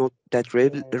is now not that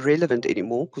relevant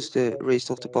anymore because the rest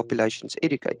of the population is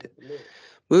educated.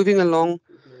 Moving along,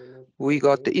 we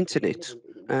got the internet.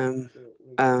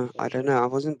 I don't know. I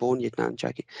wasn't born yet. Now I'm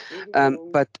joking.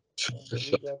 But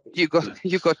you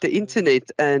got the internet,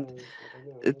 and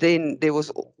then there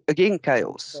was again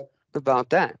chaos about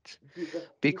that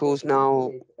because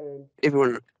now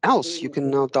everyone else, you can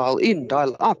now dial in,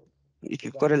 dial up. If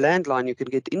you've got a landline, you can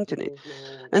get internet,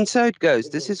 and so it goes.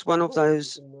 This is one of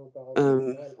those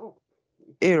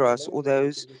eras or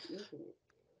those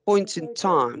points in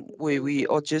time where we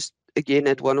are just again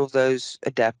at one of those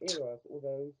adapt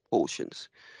portions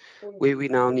where we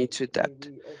now need to adapt.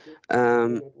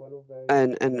 And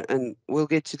we'll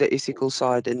get to the ethical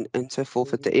side and so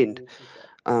forth at the end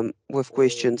with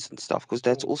questions and stuff, because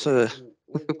that's also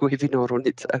webinar on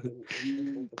its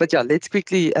own. But yeah, let's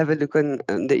quickly have a look on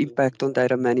the impact on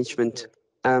data management.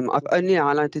 I've only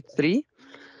highlighted 3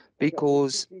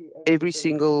 because every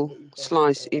single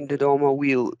slice in the Dharma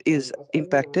wheel is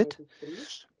impacted.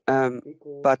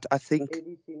 But I think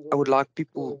I would like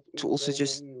people to also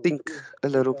just think a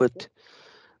little bit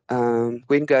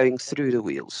when going through the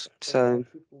wheels. So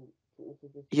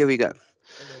here we go.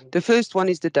 The first one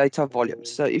is the data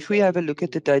volumes. So if we have a look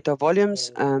at the data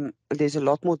volumes, there's a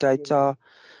lot more data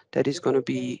that is going to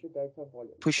be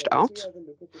pushed out,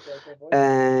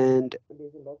 and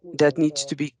that needs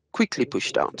to be quickly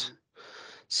pushed out.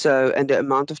 So, and the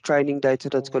amount of training data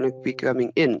that's going to be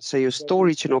coming in. So your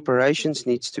storage and operations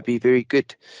needs to be very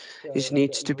good. It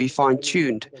needs to be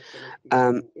fine-tuned.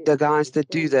 The guys that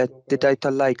do that, the data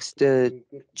lakes, the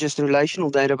just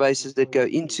relational databases that go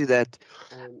into that,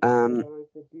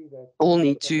 all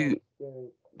need to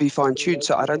be fine-tuned.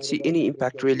 So I don't see any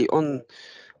impact really on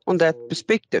that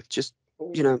perspective. Just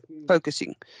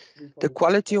focusing the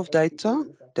quality of data,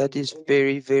 that is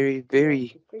very, very,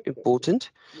 very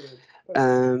important.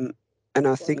 And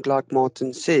I think, like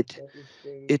Martin said,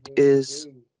 it is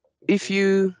if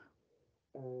you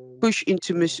push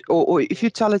into or if you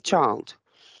tell a child,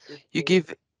 you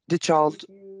give the child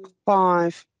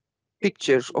 5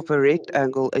 pictures of a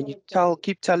rectangle and you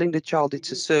keep telling the child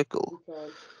it's a circle,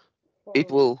 it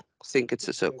will think it's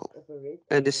a circle.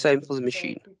 And the same for the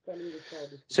machine.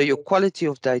 So your quality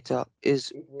of data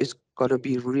is going to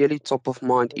be really top of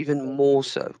mind, even more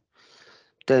so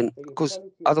than, because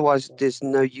otherwise there's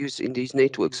no use in these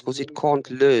networks because it can't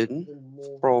learn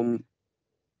from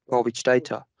garbage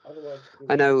data.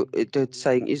 I know it's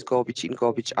saying is garbage in,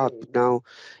 garbage out, but now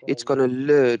it's going to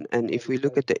learn. And if we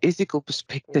look at the ethical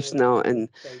perspectives now and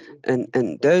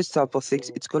those type of things,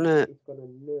 it's going to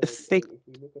affect,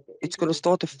 it's going to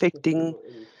start affecting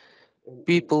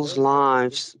people's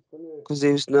lives because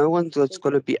there's no one that's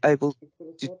going to be able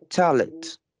to tell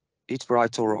it it's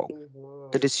right or wrong.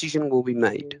 The decision will be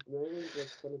made.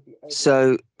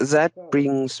 So that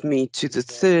brings me to the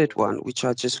third one, which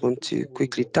I just want to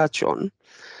quickly touch on,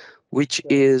 which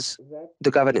is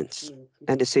the governance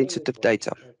and the sensitive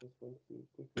data.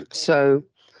 So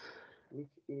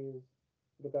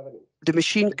the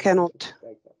machine cannot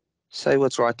say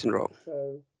what's right and wrong.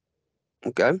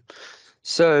 Okay.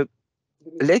 So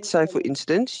let's say, for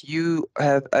instance, you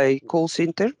have a call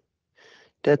center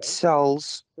that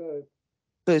sells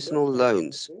personal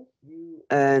loans,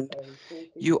 and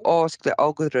you ask the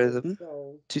algorithm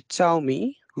to tell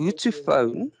me who to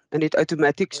phone, and it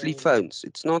automatically phones.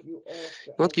 It's not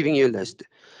giving you a list.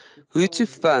 Who to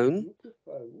phone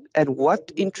and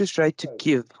what interest rate to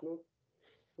give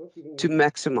to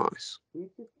maximize.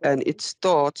 And it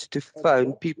starts to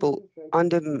phone people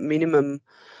under minimum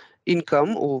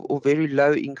income or very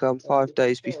low income 5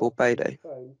 days before payday.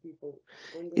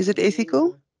 Is it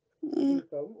ethical?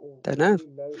 Don't know.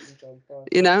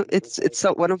 It's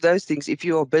one of those things. If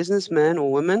you're a businessman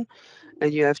or woman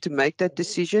and you have to make that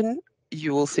decision,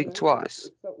 you will think twice.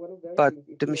 But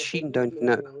the machine don't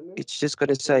know. It's just going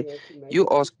to say, you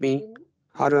ask me,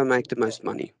 how do I make the most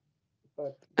money?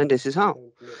 And this is how.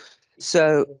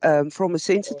 So from a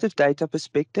sensitive data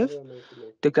perspective,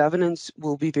 the governance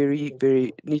will be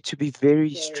need to be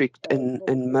very strict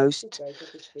and most,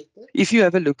 if you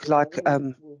have a look like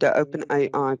the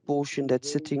OpenAI portion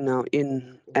that's sitting now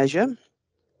in Azure,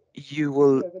 you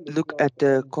will look at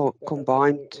the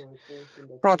combined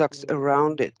products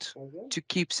around it to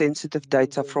keep sensitive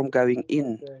data from going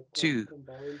in to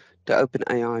the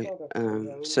OpenAI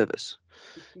service.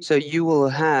 So you will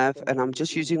have, and I'm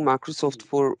just using Microsoft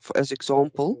for as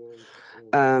example,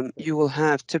 you will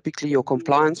have typically your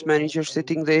compliance manager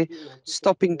sitting there,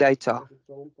 stopping data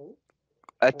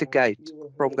at the gate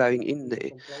from going in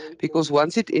there. Because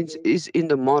once it is in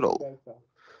the model,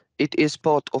 it is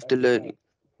part of the learning.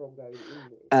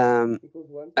 And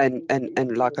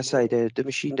like I say, the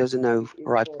machine doesn't know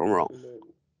right from wrong.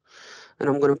 And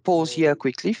I'm going to pause here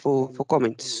quickly for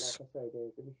comments.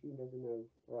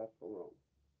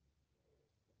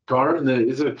 Karin,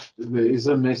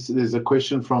 there's a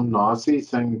question from Nasi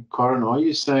saying, Karin, are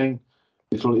you saying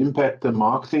it will impact the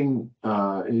marketing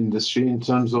industry in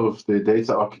terms of their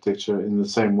data architecture in the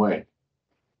same way?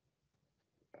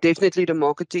 Definitely the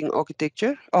marketing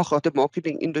architecture, the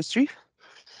marketing industry.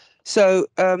 So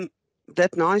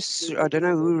that nice, I don't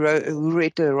know who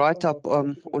read the write-up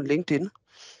on LinkedIn.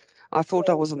 I thought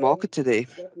I was a marketer there.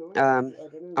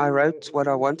 I wrote what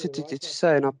I wanted it to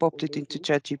say and I popped it into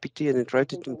ChatGPT and it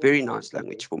wrote it in very nice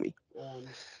language for me.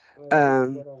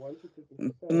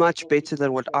 Much better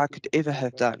than what I could ever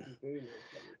have done.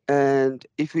 And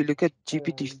if we look at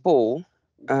GPT-4,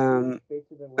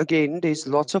 Again, there's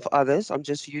lots of others. I'm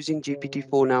just using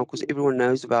GPT-4 now because everyone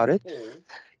knows about it.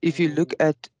 If you look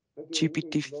at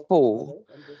GPT-4,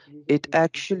 it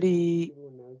actually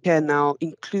can now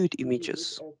include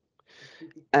images.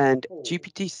 And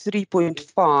GPT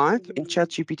 3.5 in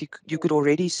ChatGPT, you could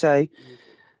already say,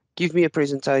 give me a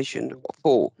presentation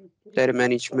for data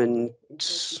management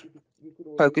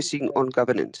focusing on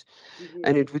governance.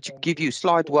 And it would give you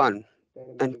slide 1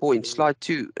 and points, slide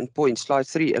 2 and points, slide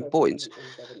 3 and points.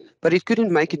 But it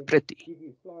couldn't make it pretty.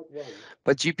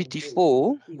 But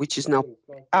GPT-4, which is now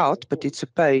out, but it's a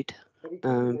paid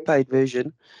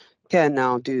version, can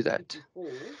now do that,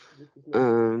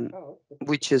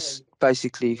 which is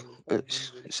basically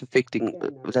is affecting.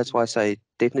 That's why I say it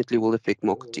definitely will affect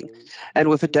marketing. And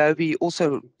with Adobe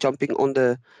also jumping on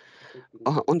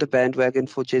the bandwagon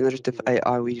for generative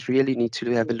AI, we really need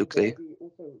to have a look there.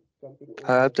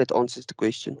 I hope that answers the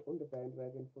question.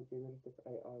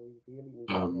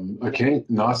 Okay,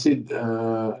 Nasid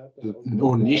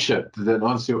or Nisha, did that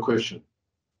answer your question?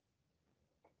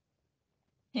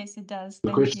 Yes, it does. The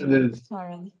Thank question you, is,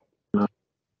 Karin.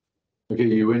 okay,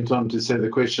 you went on to say the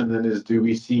question then is, do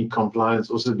we see compliance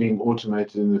also being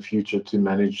automated in the future to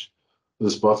manage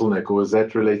this bottleneck, or is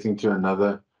that relating to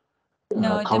another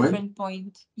No, a comment? different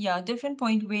point. Yeah, different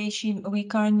point where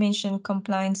Karin mentioned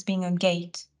compliance being a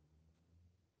gate.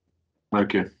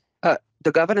 Okay.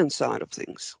 The governance side of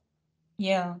things.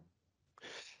 Yeah.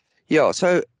 Yeah,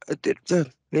 so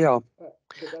yeah,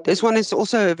 this one is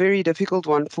also a very difficult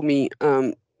one for me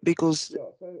because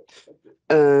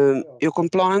your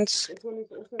compliance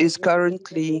is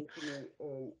currently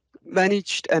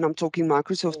managed, and I'm talking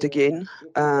Microsoft again,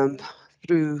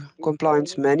 through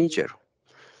Compliance Manager.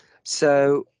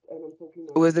 So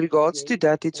with regards to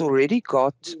that, it's already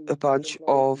got a bunch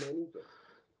of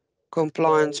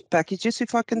compliance packages,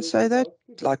 if I can say that,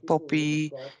 like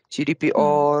POPI,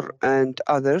 GDPR, and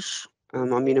others.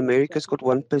 I mean, America's got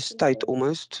one per state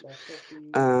almost.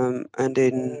 And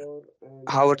then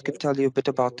Howard can tell you a bit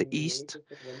about the East.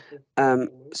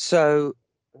 So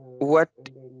what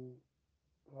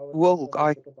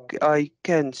I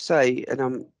can say,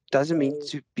 and doesn't mean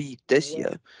to be this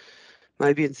year,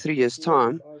 maybe in 3 years'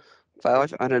 time,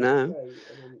 5, I don't know,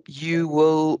 you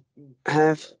will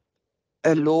have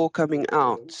a law coming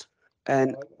out,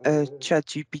 and a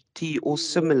ChatGPT or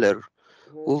similar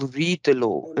will read the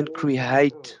law and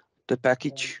create the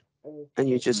package, and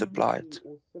you just apply it.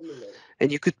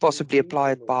 And you could possibly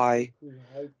apply it by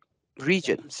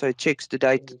region. So it checks the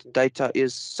data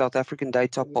is South African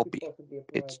data POPI.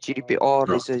 It's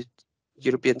GDPR is a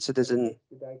European citizen,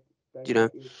 you know.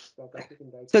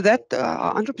 So that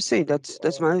 100%,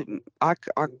 that's my,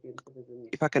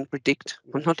 if I can predict,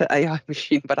 I'm not an AI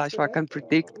machine, but if I can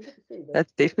predict,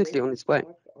 that's definitely on its way.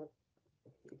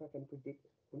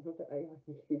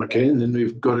 Okay, and then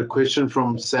we've got a question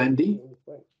from Sandy.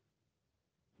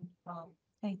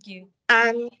 Thank you.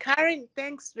 Karin,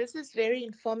 thanks. This is very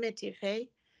informative, hey,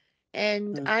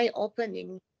 and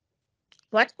eye-opening.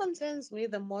 What concerns me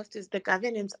the most is the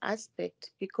governance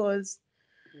aspect, because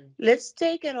let's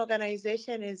take an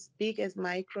organization as big as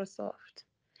Microsoft,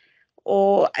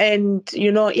 and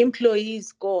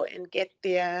employees go and get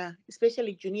their,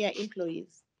 especially junior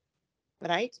employees,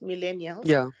 right? Millennials.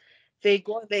 Yeah. They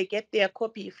get their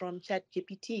copy from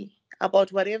ChatGPT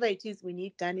about whatever it is we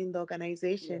need done in the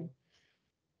organization.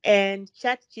 And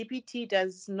ChatGPT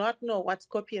does not know what's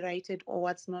copyrighted or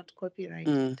what's not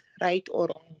copyrighted, right or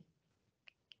wrong.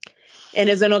 And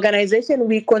as an organization,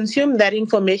 we consume that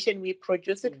information, we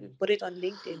produce it, we put it on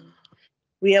LinkedIn,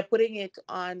 we are putting it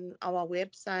on our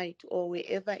website or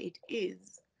wherever it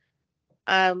is.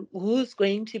 Who's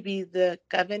going to be the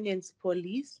governance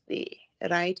police there,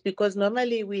 right? Because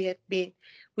normally we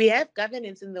have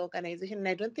governance in the organization, and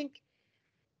I don't think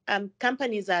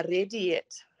companies are ready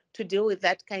yet to deal with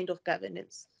that kind of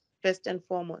governance, first and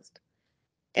foremost.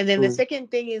 And then the second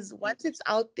thing is, once it's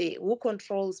out there, who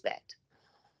controls that?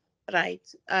 Right?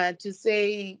 To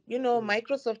say,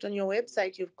 Microsoft on your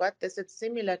website, you've got this, it's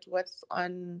similar to what's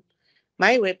on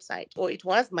my website, or it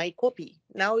was my copy.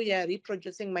 Now you are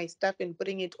reproducing my stuff and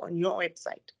putting it on your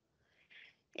website.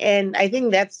 And I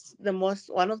think that's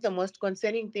one of the most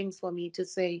concerning things for me, to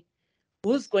say,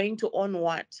 who's going to own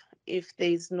what if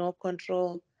there's no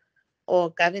control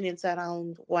or governance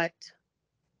around what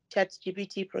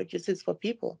ChatGPT produces for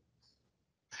people?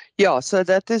 Yeah, so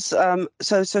that is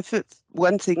so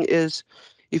one thing is,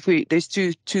 there's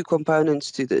two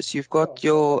components to this. You've got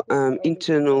your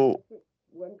internal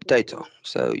data,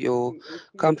 so your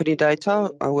company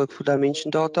data. I work for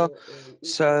Dimension Data,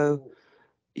 so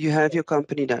you have your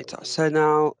company data. So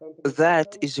now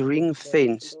that is ring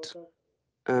fenced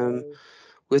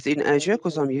within Azure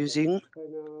because I'm using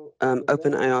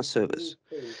OpenAI service.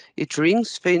 It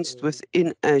rings fenced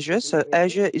within Azure, so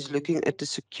Azure is looking at the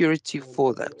security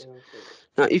for that.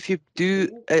 Now, if you do,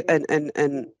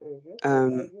 and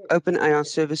OpenAI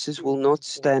services will not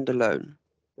stand alone.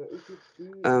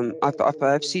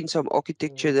 I've seen some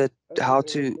architecture that how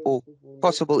to or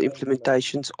possible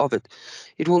implementations of it.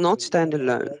 It will not stand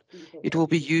alone. It will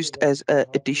be used as an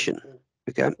addition.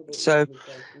 Okay, so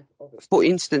for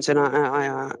instance, and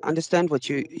I understand what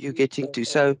you're getting to.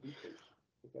 So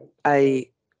a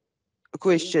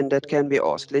question that can be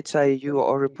asked. Let's say you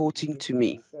are reporting to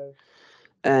me,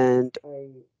 and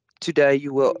today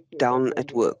you were down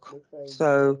at work.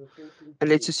 So, and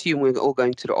let's assume we're all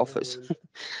going to the office.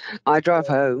 I drive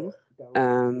home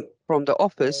from the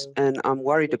office and I'm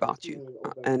worried about you.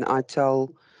 And I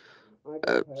tell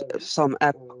some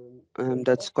app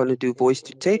that's going to do voice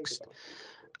to text,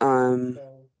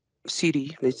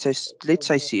 Siri, let's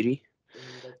say Siri.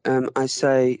 I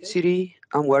say, Siri,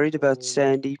 I'm worried about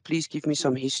Sandy. Please give me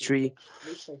some history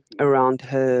around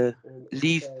her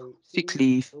leave, sick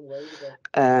leave,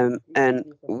 and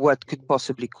what could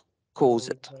possibly cause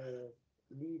it.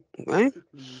 Okay?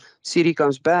 Siri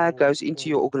comes back, goes into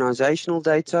your organizational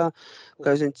data,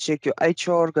 goes and check your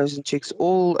HR, goes and checks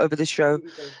all over the show,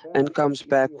 and comes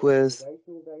back with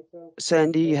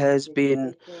Sandy has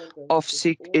been off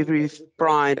sick every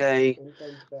Friday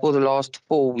for the last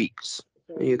 4 weeks.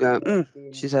 And you go,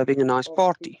 she's having a nice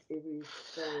party.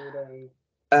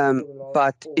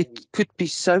 But it could be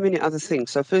so many other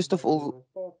things. So first of all,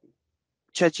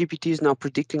 ChatGPT is now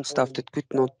predicting stuff that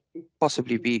could not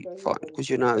possibly be fine because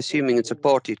you're now assuming it's a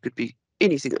party. It could be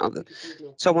anything other.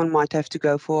 Someone might have to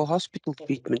go for a hospital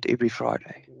treatment every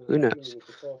Friday. Who knows?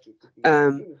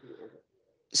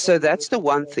 So that's the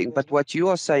one thing. But what you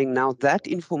are saying now, that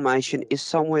information is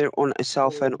somewhere on a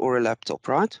cell phone or a laptop,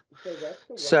 right?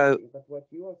 So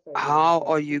how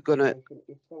are you going to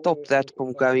stop that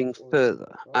from going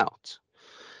further out?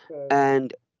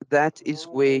 And that is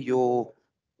where your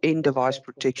end device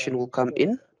protection will come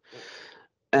in.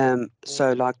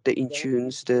 So like the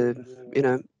Intunes,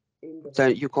 so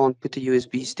you can't put a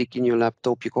USB stick in your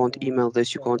laptop, you can't email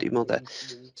this, you can't email that.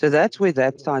 So that's where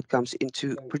that side comes in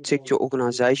to protect your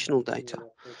organizational data.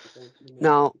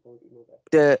 Now,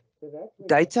 the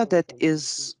data that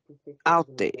is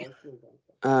out there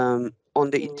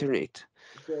on the internet,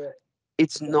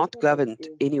 it's not governed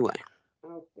anyway,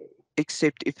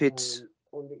 except if it's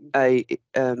a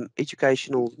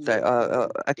educational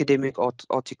academic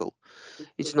article.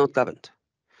 It's not governed.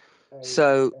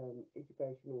 So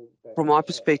from my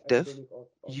perspective,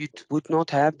 you would not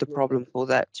have the problem for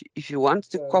that. If you want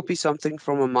to copy something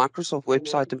from a Microsoft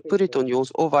website and put it on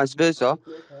yours or vice versa,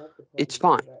 it's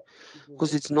fine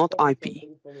because it's not IP.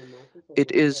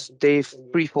 It is there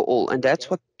free for all. And that's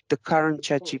what the current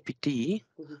ChatGPT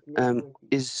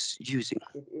is using.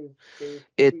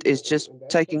 It is just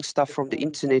taking stuff from the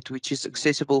internet, which is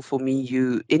accessible for me,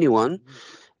 you, anyone,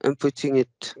 and putting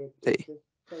it there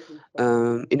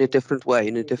in a different way,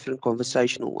 in a different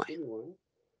conversational way.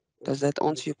 Does that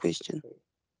answer your question?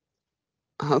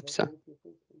 I hope so.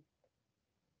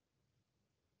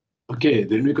 Okay,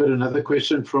 then we got another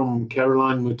question from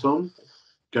Caroline Mouton.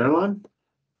 Caroline?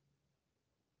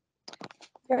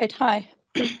 Great. Hi.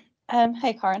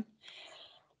 Hey, Karin.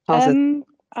 How's it?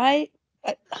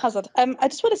 How's it? I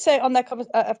just want to say on that,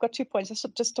 I've got 2 points. I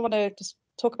just want to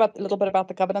talk about a little bit about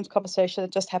the governance conversation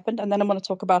that just happened, and then I want to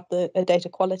talk about the data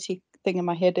quality thing in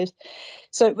my head.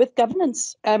 So with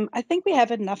governance, I think we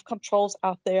have enough controls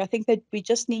out there. I think that we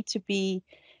just need to be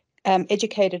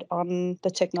educated on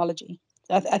the technology.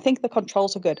 I think the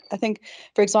controls are good. I think,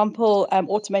 for example,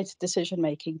 automated decision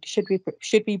making. Should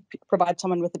we provide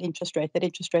someone with an interest rate? That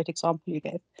interest rate example you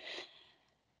gave.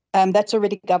 That's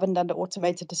already governed under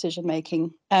automated decision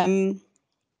making. And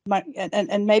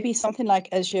maybe something like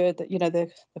Azure,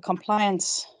 the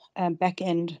compliance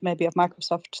backend, maybe of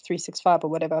Microsoft 365 or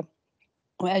whatever,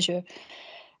 or Azure.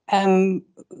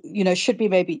 Should be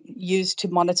maybe used to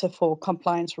monitor for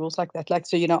compliance rules like that. Like,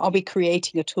 so, are we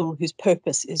creating a tool whose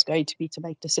purpose is going to be to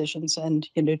make decisions, and,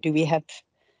 do we have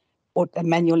a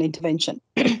manual intervention?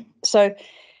 So,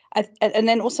 and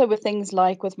then also with things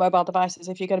like with mobile devices,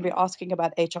 if you're going to be asking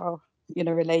about HR,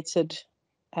 related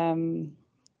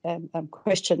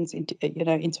questions into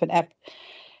an app,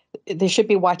 there should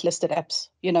be whitelisted apps.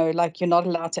 Like you're not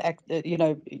allowed to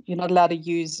you're not allowed to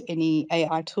use any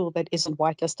AI tool that isn't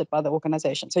whitelisted by the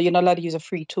organization. So you're not allowed to use a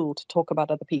free tool to talk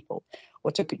about other people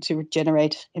or to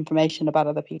generate information about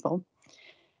other people.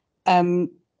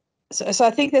 So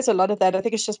I think there's a lot of that. I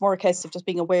think it's just more a case of just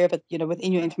being aware of it, you know,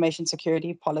 within your information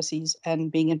security policies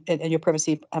and being in your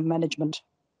privacy management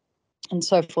and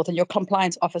so forth, and your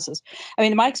compliance officers. I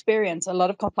mean, in my experience, a lot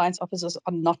of compliance officers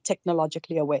are not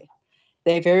technologically aware.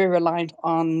 They're very reliant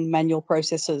on manual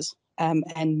processes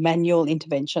and manual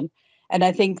intervention. And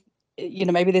I think, you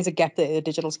know, maybe there's a gap there, a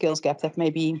digital skills gap, that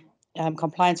maybe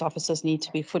compliance officers need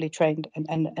to be fully trained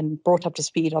and brought up to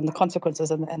speed on the consequences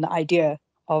and the idea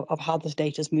of how this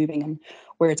data is moving and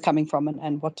where it's coming from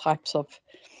and what types of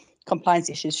compliance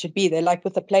issues should be there. Like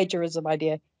with the plagiarism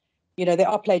idea, you know, there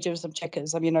are plagiarism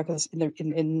checkers. I mean, because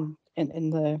in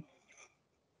the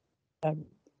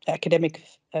academic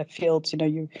fields, you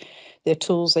know, there are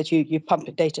tools that you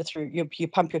pump data through, you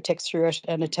pump your text through it,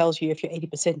 and it tells you if you're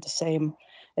 80% the same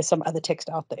as some other text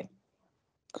out there.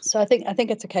 So I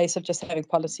think it's a case of just having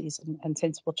policies and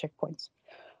sensible checkpoints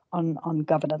on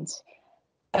governance.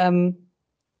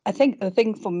 I think the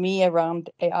thing for me around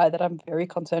AI that I'm very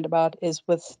concerned about is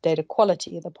with data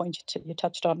quality, the point you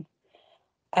touched on.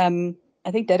 I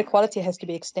think data quality has to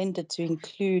be extended to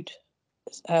include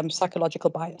psychological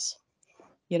bias.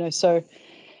 You know, so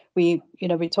we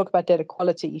talk about data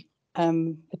quality,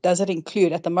 but does it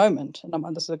include at the moment,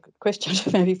 and this is a good question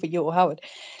maybe for you or Howard,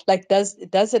 like does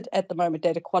it at the moment,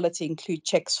 data quality, include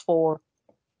checks for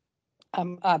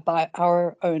by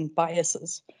our own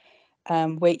biases?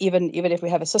 Where even if we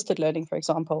have assisted learning, for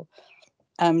example,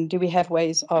 do we have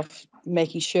ways of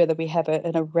making sure that we have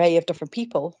an array of different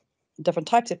people, different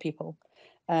types of people,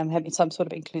 having some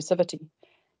sort of inclusivity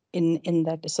in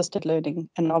that assisted learning?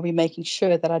 And are we making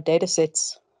sure that our data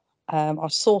sets are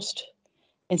sourced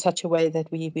in such a way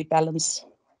that we balance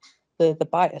the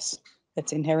bias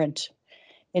that's inherent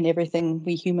in everything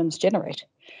we humans generate?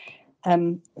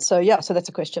 So that's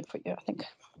a question for you, I think.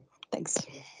 Thanks.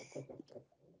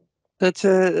 That's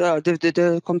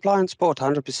the compliance part,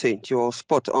 100%. You're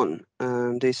spot on.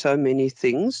 There's so many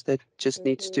things that just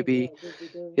needs to be,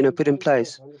 you know, put in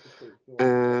place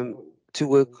to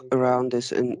work around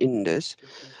this and in this.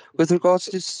 With regards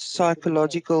to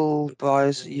psychological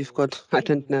bias, you've got, I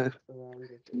don't know.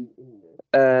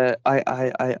 I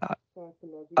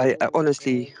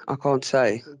honestly, I can't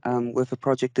say with a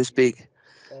project this big,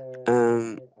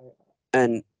 and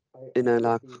you know,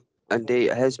 like, and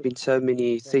there has been so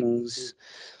many things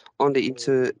on the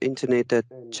internet that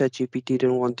ChatGPT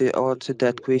didn't want to answer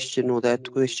that question or that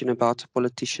question about a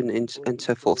politician and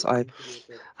so forth. I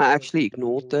actually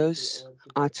ignored those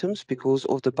items because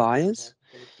of the bias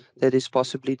that is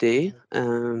possibly there.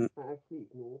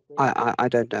 I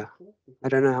don't know. I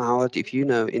don't know, Howard, if you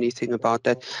know anything about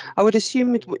that. I would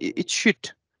assume it should,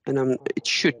 and it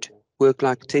should work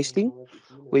like testing,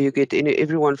 where you get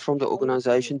everyone from the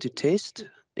organization to test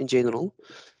in general,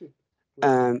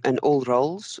 and all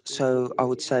roles. So I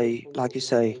would say, like you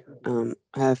say,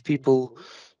 have people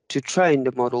to train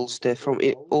the models. They're from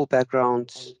all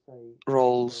backgrounds,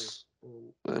 roles,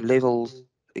 levels,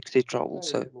 etc.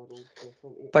 Also,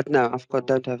 but no,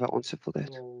 don't have an answer for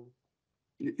that.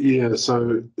 Yeah,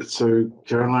 so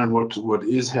Caroline, what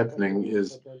is happening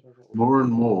is more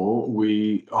and more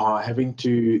we are having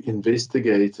to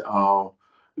investigate our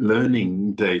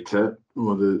learning data,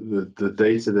 or the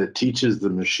data that teaches the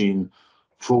machine,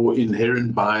 for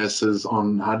inherent biases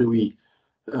on how do we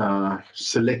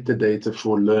select the data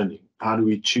for learning, how do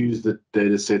we choose the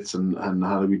data sets, and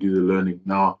how do we do the learning.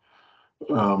 Now,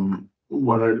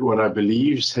 what I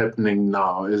believe is happening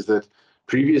now is that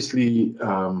previously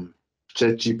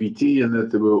ChatGPT, and that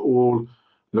they were all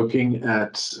looking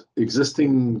at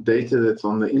existing data that's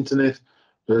on the internet,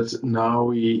 but now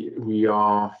we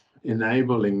are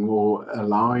enabling or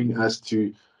allowing us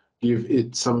to give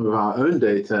it some of our own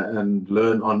data and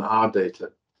learn on our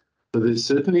data. So there's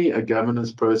certainly a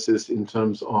governance process in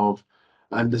terms of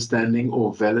understanding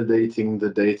or validating the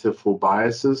data for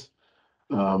biases.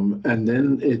 And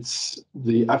then it's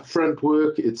the upfront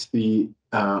work, it's the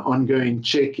ongoing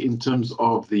check in terms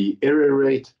of the error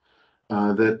rate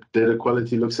that data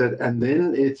quality looks at. And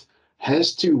then it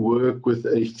has to work with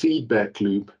a feedback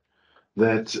loop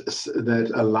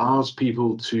that allows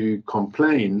people to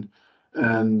complain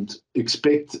and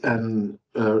expect a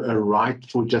right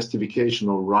for justification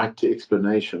or right to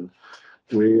explanation,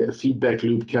 where a feedback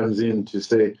loop comes in to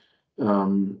say,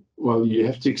 well, you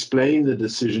have to explain the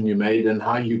decision you made and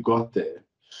how you got there.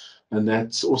 And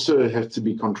that's also have to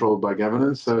be controlled by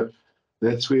governance. So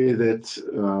that's where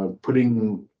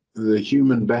putting the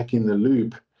human back in the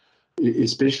loop,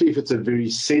 especially if it's a very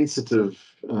sensitive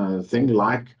thing,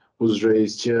 like was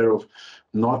raised here, of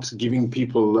not giving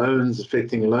people loans,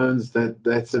 affecting loans,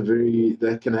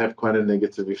 that can have quite a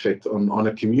negative effect on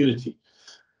a community.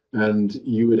 and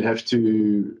you would have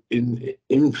to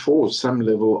enforce some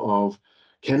level of,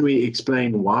 can we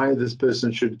explain why this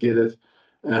person should get it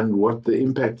and what the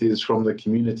impact is from the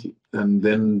community, and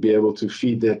then be able to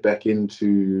feed that back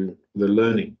into the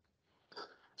learning.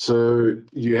 So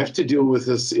you have to deal with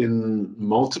this in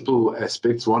multiple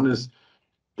aspects. One is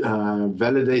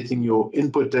validating your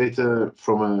input data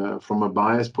from a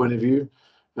bias point of view,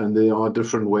 and there are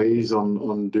different ways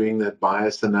on doing that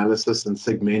bias analysis and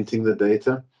segmenting the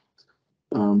data.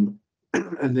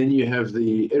 And then you have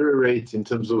the error rate in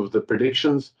terms of the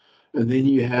predictions, and then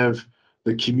you have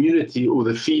the community or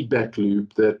the feedback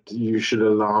loop that you should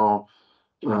allow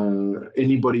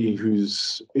anybody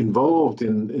who's involved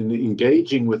in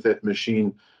engaging with that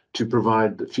machine to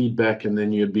provide feedback, and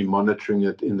then you'd be monitoring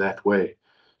it in that way.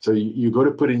 So you got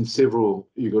to put in several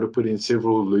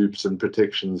loops and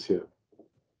protections here.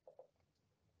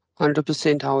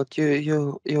 100%, Howard.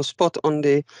 You're spot on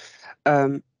there.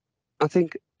 I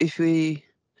think if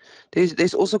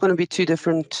there's also going to be two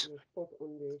different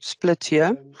splits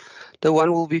here. The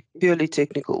one will be purely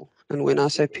technical, and when I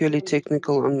say purely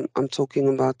technical, I'm talking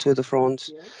about Tour de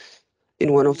France.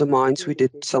 In one of the mines, we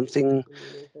did something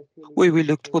where we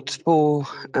looked for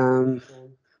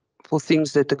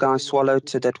things that the guy swallowed.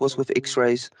 So that was with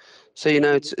X-rays.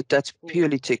 So that's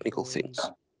purely technical things.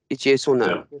 It's yes or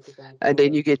no. And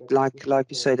then you get like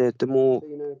you say, the more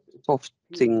soft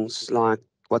things like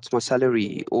what's my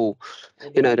salary, or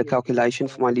the calculation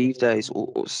for my leave days,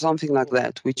 or something like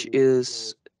that, which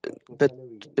is a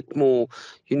bit more,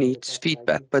 you need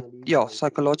feedback. But yeah,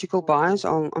 psychological bias,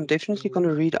 I'm definitely going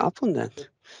to read up on that.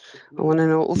 I want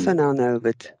to also now know a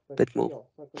bit more.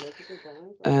 But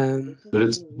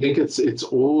I think it's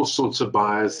all sorts of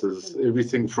biases,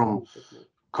 everything from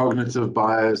cognitive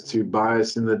bias to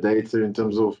bias in the data in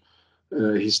terms of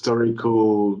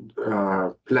historical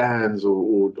plans,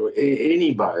 or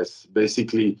any bias.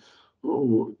 Basically,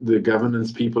 the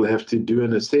governance people have to do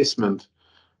an assessment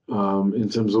in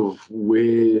terms of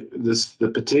where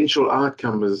the potential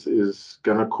outcome is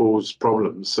going to cause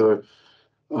problems. So,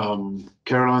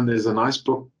 Caroline, there's a nice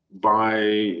book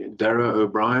by Dara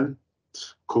O'Brien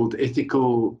called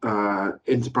Ethical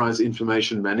Enterprise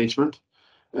Information Management.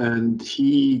 And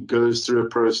he goes through a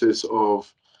process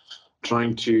of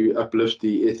trying to uplift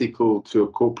the ethical to a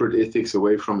corporate ethics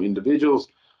away from individuals,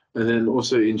 and then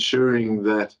also ensuring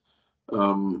that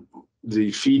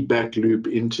the feedback loop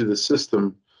into the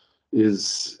system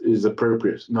is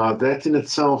appropriate. Now, that in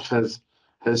itself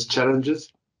has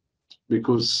challenges,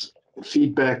 because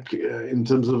feedback in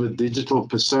terms of a digital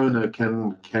persona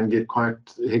can get quite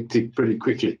hectic pretty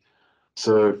quickly.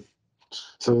 So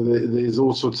there's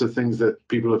all sorts of things that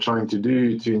people are trying to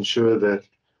do to ensure that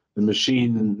the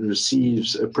machine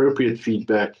receives appropriate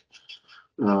feedback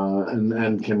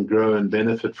and can grow and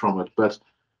benefit from it. But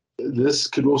this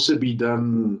could also be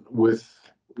done with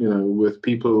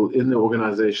people in the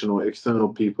organization or external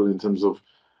people, in terms of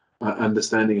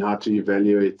understanding how to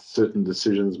evaluate certain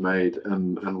decisions made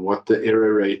and what the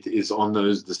error rate is on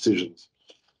those decisions.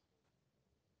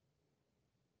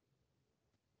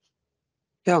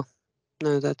 Yeah,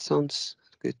 no, that sounds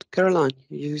good. Caroline,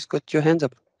 you've got your hand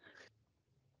up.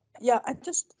 Yeah, I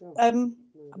just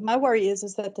my worry is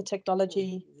that the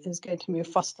technology is going to move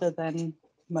faster than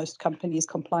most companies'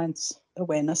 compliance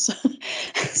awareness.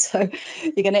 So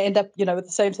you're going to end up, with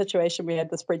the same situation we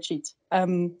had with spreadsheets,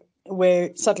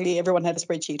 where suddenly everyone had a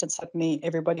spreadsheet and suddenly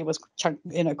everybody was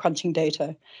crunching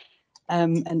data,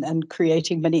 and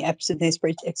creating many apps in their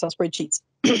Excel spreadsheets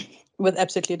with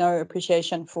absolutely no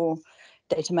appreciation for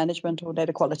data management or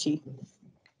data quality.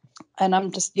 And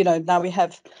I'm just, now we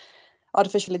have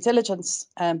artificial intelligence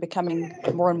becoming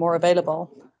more and more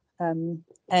available,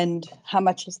 and how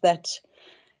much is that?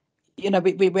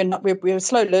 We're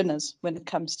slow learners when it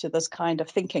comes to this kind of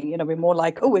thinking. We're more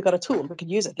like, oh, we've got a tool, we can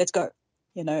use it, let's go.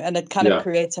 And it kind of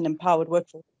creates an empowered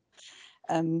workforce.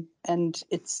 And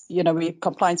it's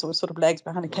compliance always sort of lags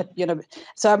behind a cat.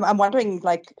 So I'm wondering,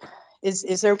 like,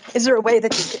 is there a way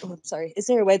that is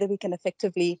there a way that we can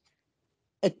effectively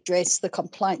address the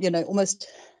compliance? Almost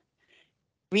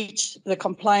reach the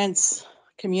compliance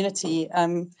community,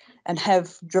 and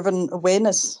have driven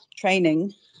awareness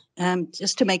training,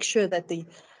 just to make sure that the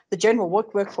general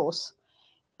workforce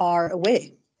are aware,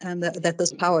 and that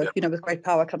there's power, with great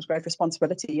power comes great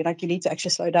responsibility. You need to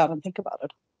actually slow down and think about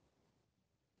it.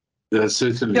 Yeah,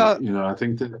 certainly. Yeah. I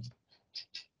think that.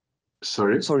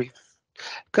 Sorry.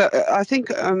 I think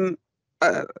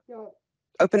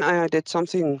OpenAI did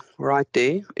something right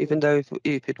there, even though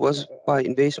if it was by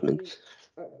investment.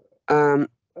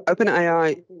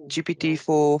 OpenAI GPT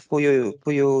for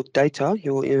your data,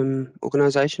 your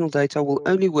organizational data, will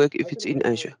only work if it's in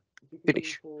Azure.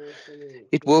 finish.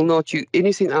 It will not,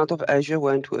 anything out of Azure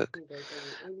won't work.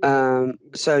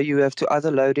 So you have to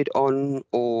either load it on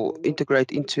or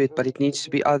integrate into it, but it needs to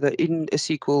be either in a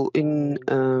SQL, in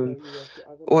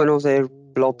one of their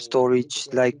blob storage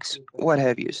lakes, what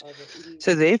have you.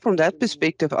 So there, from that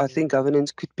perspective, I think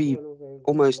governance could be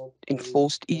almost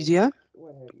enforced easier.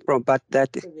 But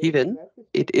that given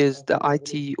it is the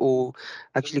IT, or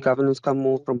actually governance come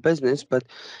more from business, but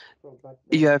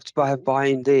you have to have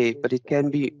buy-in there, but it can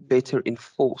be better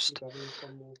enforced.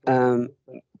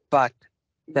 But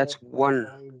that's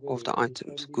one of the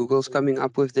items. Google's coming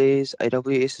up with theirs.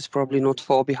 AWS is probably not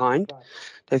far behind.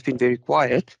 They've been very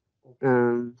quiet.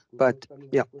 But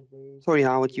yeah, sorry,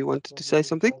 Howard, you wanted to say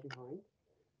something?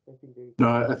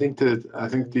 No, I think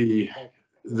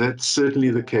that's certainly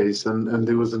the case. And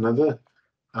there was another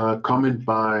comment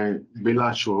by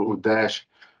Bilash or Dash,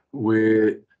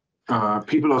 where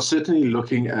people are certainly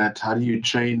looking at how do you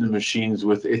train the machines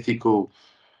with ethical,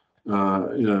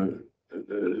 the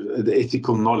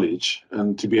ethical knowledge,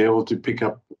 and to be able to pick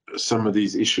up some of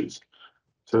these issues.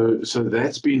 So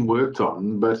that's been worked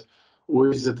on, but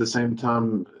always at the same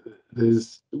time,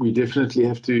 we definitely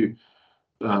have to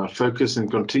focus and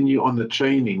continue on the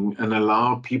training and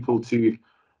allow people to.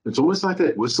 It's almost like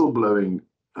that whistleblowing,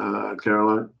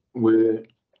 Caroline, where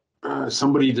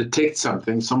somebody detects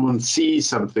something, someone sees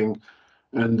something,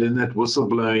 and then that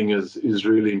whistleblowing is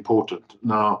really important.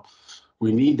 Now,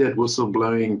 we need that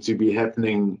whistleblowing to be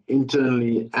happening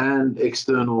internally and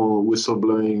external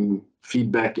whistleblowing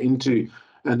feedback into,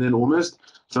 and then almost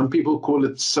some people call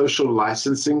it social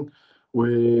licensing,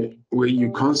 where you're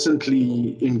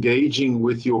constantly engaging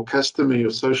with your customer,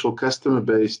 your social customer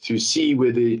base, to see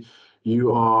whether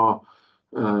you are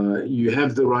you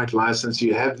have the right license,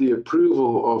 you have the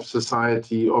approval of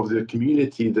society, of the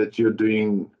community, that you're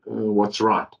doing what's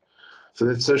right. So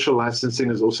that social licensing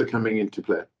is also coming into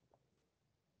play.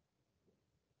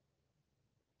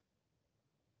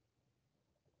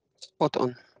 Spot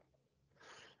on.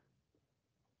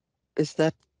 Is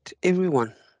that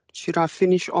everyone? Should I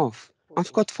finish off?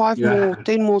 I've got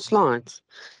 10 more slides.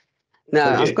 No,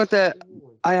 Okay. I've got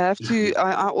I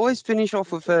always finish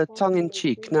off with a tongue in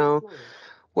cheek. Now,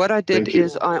 what I did Thank you.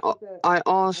 is I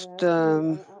asked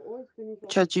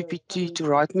ChatGPT to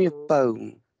write me a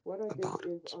poem about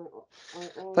it.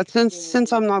 But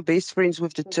since I'm now best friends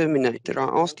with the Terminator, I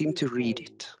asked him to read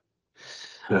it.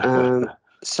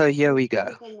 So here we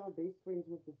go.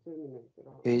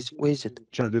 Where's it?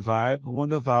 Generative AI,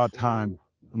 one of our time,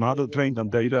 a model trained on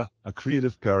data, a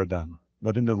creative paradigm.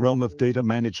 But in the realm of data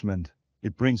management,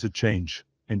 it brings a change,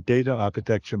 and data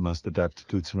architecture must adapt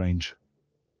to its range.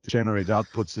 To generate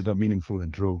outputs that are meaningful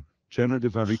and true.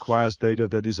 Generative AI requires data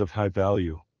that is of high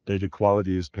value. Data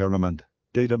quality is paramount.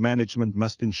 Data management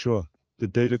must ensure the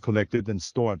data collected and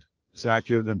stored is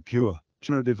accurate and pure.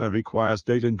 Generative AI requires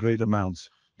data in great amounts.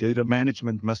 Data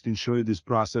management must ensure it is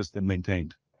processed and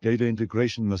maintained. Data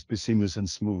integration must be seamless and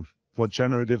smooth. For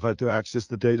generative AI to access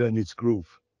the data in its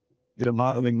groove, data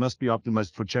modeling must be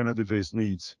optimized for generative AI's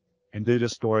needs, and data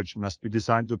storage must be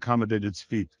designed to accommodate its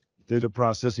speed. Data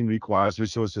processing requires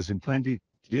resources in plenty.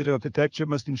 Data architecture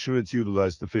must ensure it's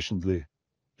utilized efficiently.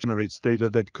 Generates data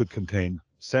that could contain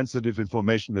sensitive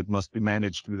information that must be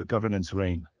managed with a governance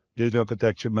rein. Data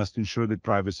architecture must ensure that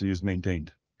privacy is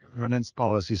maintained. Governance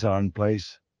policies are in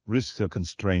place. Risks are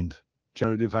constrained.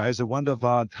 Generative AI is a wonder of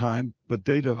our time, but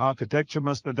data architecture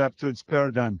must adapt to its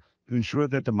paradigm to ensure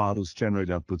that the models generate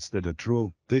outputs that are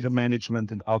true. Data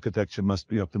management and architecture must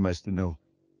be optimized to know.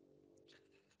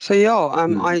 So yeah,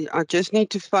 I just need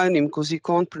to phone him because he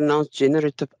can't pronounce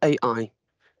generative AI.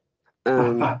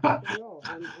 I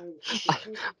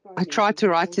tried to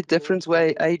write it different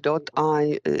way,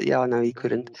 A.I. Yeah, no, he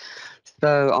couldn't.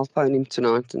 So I'll phone him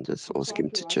tonight and just ask him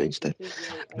to change that.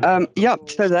 Yeah,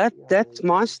 so that's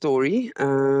my story.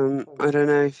 I don't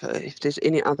know if there's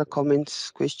any other comments,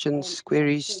 questions,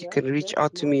 queries. You can reach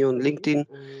out to me on LinkedIn.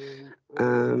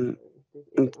 And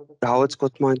Howard's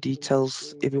got my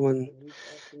details. Everyone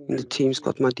in the team's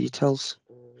got my details.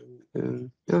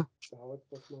 Yeah,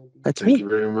 that's me. Thank you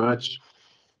very much.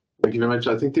 Thank you very much.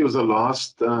 I think there was a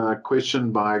last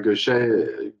question by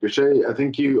Gaucher. Gaucher, I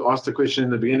think you asked a question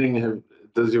in the beginning.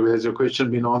 Has your question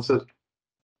been answered?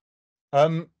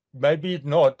 Maybe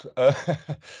not,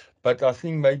 but I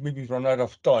think maybe we've run out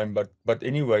of time. But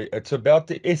anyway, it's about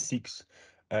the ethics,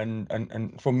 and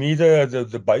for me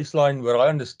the baseline where I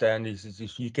understand is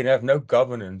you can have no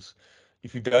governance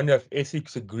if you don't have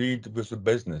ethics agreed with the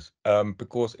business,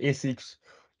 because ethics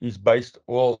is based,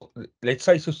 well, let's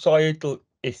say societal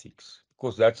ethics,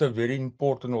 because that's a very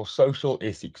important, or social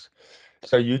ethics.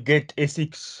 So you get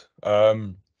ethics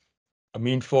I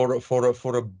mean, for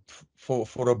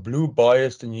a blue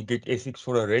biased, and you get ethics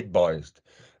for a red biased.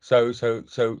 So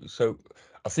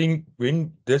I think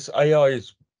when this AI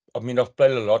is, I mean, I've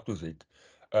played a lot with it.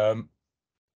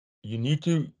 You need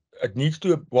to, it needs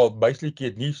to, well, basically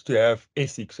it needs to have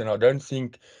ethics, and I don't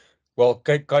think, well,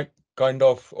 kind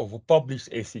of published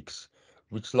ethics,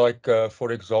 which like,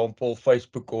 for example,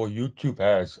 Facebook or YouTube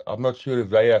has. I'm not sure if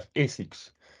they have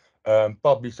ethics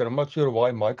published, and I'm not sure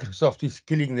why Microsoft is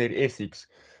killing their ethics.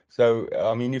 So,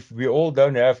 I mean, if we all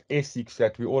don't have ethics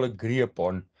that we all agree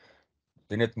upon,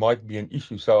 then it might be an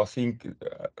issue. So I think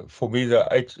for me, the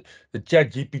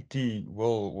ChatGPT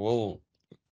will,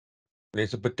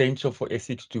 there's a potential for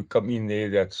ethics to come in there.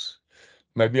 That's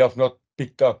maybe I've not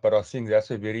picked up, but I think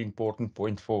that's a very important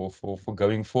point for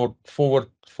going forward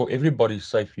for everybody's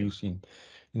safe use in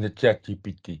the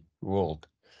ChatGPT world.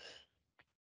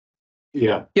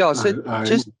 Yeah. Yeah, so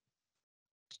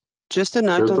just a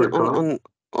note Go for it, Karin.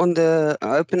 on the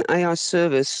Open AI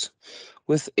service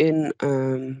within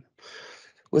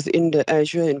within the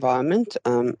Azure environment,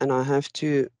 and I have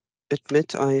to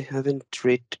admit I haven't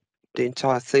read the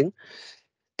entire thing.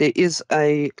 There is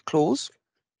a clause.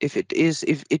 If it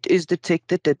is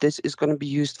detected that this is going to be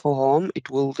used for harm,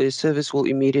 the service will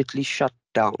immediately shut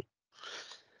down.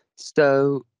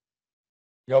 So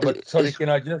yeah, but sorry, can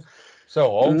I just,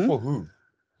 so harm for who?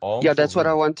 Harm yeah, for that's what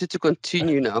I who? wanted to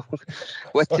continue now.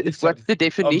 What's Sorry. the I'm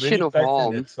definition very of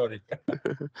harm? passionate, sorry.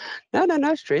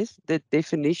 No stress. The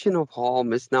definition of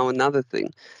harm is now another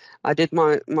thing. I did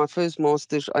my first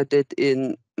master's I did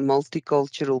in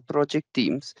multicultural project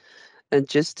teams, and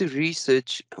just to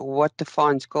research what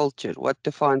defines culture, what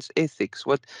defines ethics,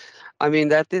 I mean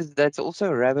that's also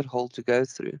a rabbit hole to go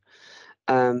through.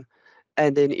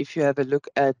 And then if you have a look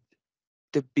at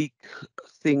the big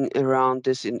thing around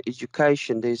this in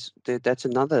education, that's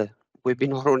another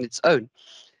webinar on its own.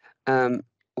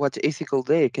 What's ethical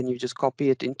there? Can you just copy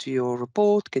it into your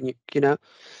report? Can you know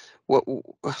what?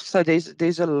 So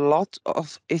there's a lot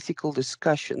of ethical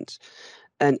discussions,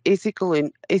 and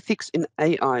ethics in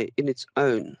AI in its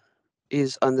own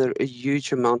is under a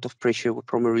huge amount of pressure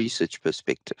from a research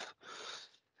perspective,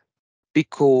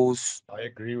 because I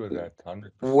agree with that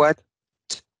 100%.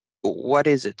 What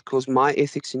is it? Because my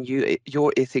ethics and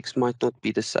your ethics might not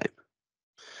be the same.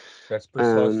 That's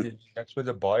precisely, that's where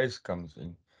the bias comes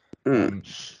in.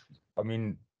 I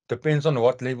mean, depends on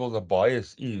what level the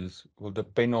bias is, will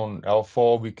depend on how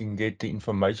far we can get the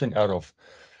information out of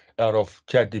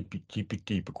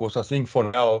ChatGPT. Because I think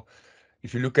for now,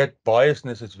 if you look at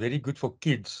biasness, it's very good for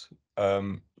kids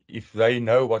if they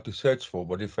know what to search for.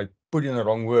 But if they put in the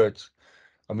wrong words,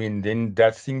 I mean, then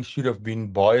that thing should have been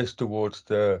biased towards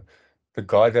the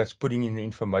guy that's putting in the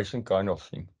information, kind of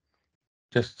thing.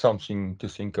 Just something to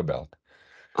think about.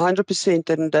 100%,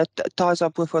 and that ties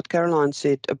up with what Caroline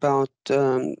said about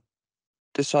the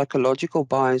psychological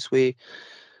bias, where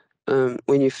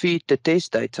when you feed the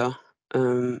test data,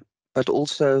 but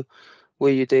also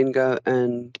where you then go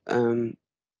and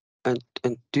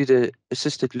do the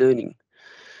assisted learning,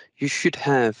 you should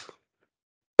have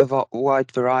a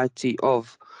wide variety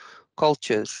of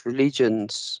cultures,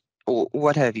 religions, or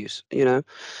what have you, to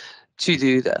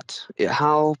do that. Yeah,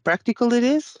 how practical it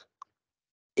is,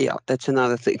 yeah, that's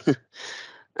another thing.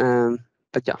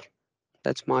 But yeah,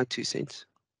 that's my 2 cents.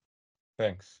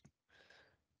 Thanks.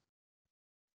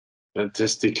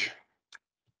 Fantastic.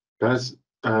 Guys,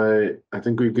 I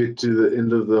think we get to the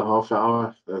end of the half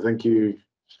hour. I think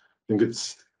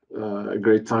it's a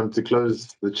great time to close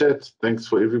the chat. Thanks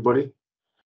for everybody.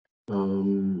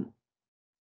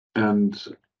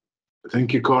 And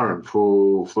thank you, Karin,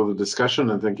 for the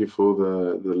discussion, and thank you for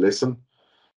the lesson.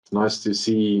 It's nice to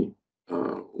see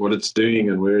what it's doing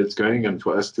and where it's going, and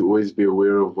for us to always be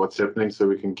aware of what's happening so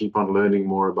we can keep on learning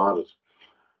more about it.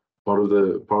 Part of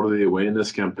the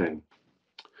awareness campaign.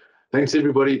 Thanks,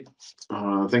 everybody.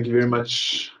 Thank you very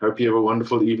much. Hope you have a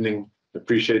wonderful evening.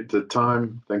 Appreciate the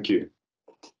time. Thank you.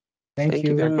 Thank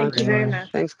you very much. Thank you very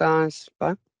much. Thanks, guys.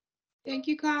 Bye. Thank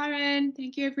you, Karin.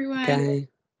 Thank you, everyone. Okay.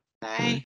 Bye.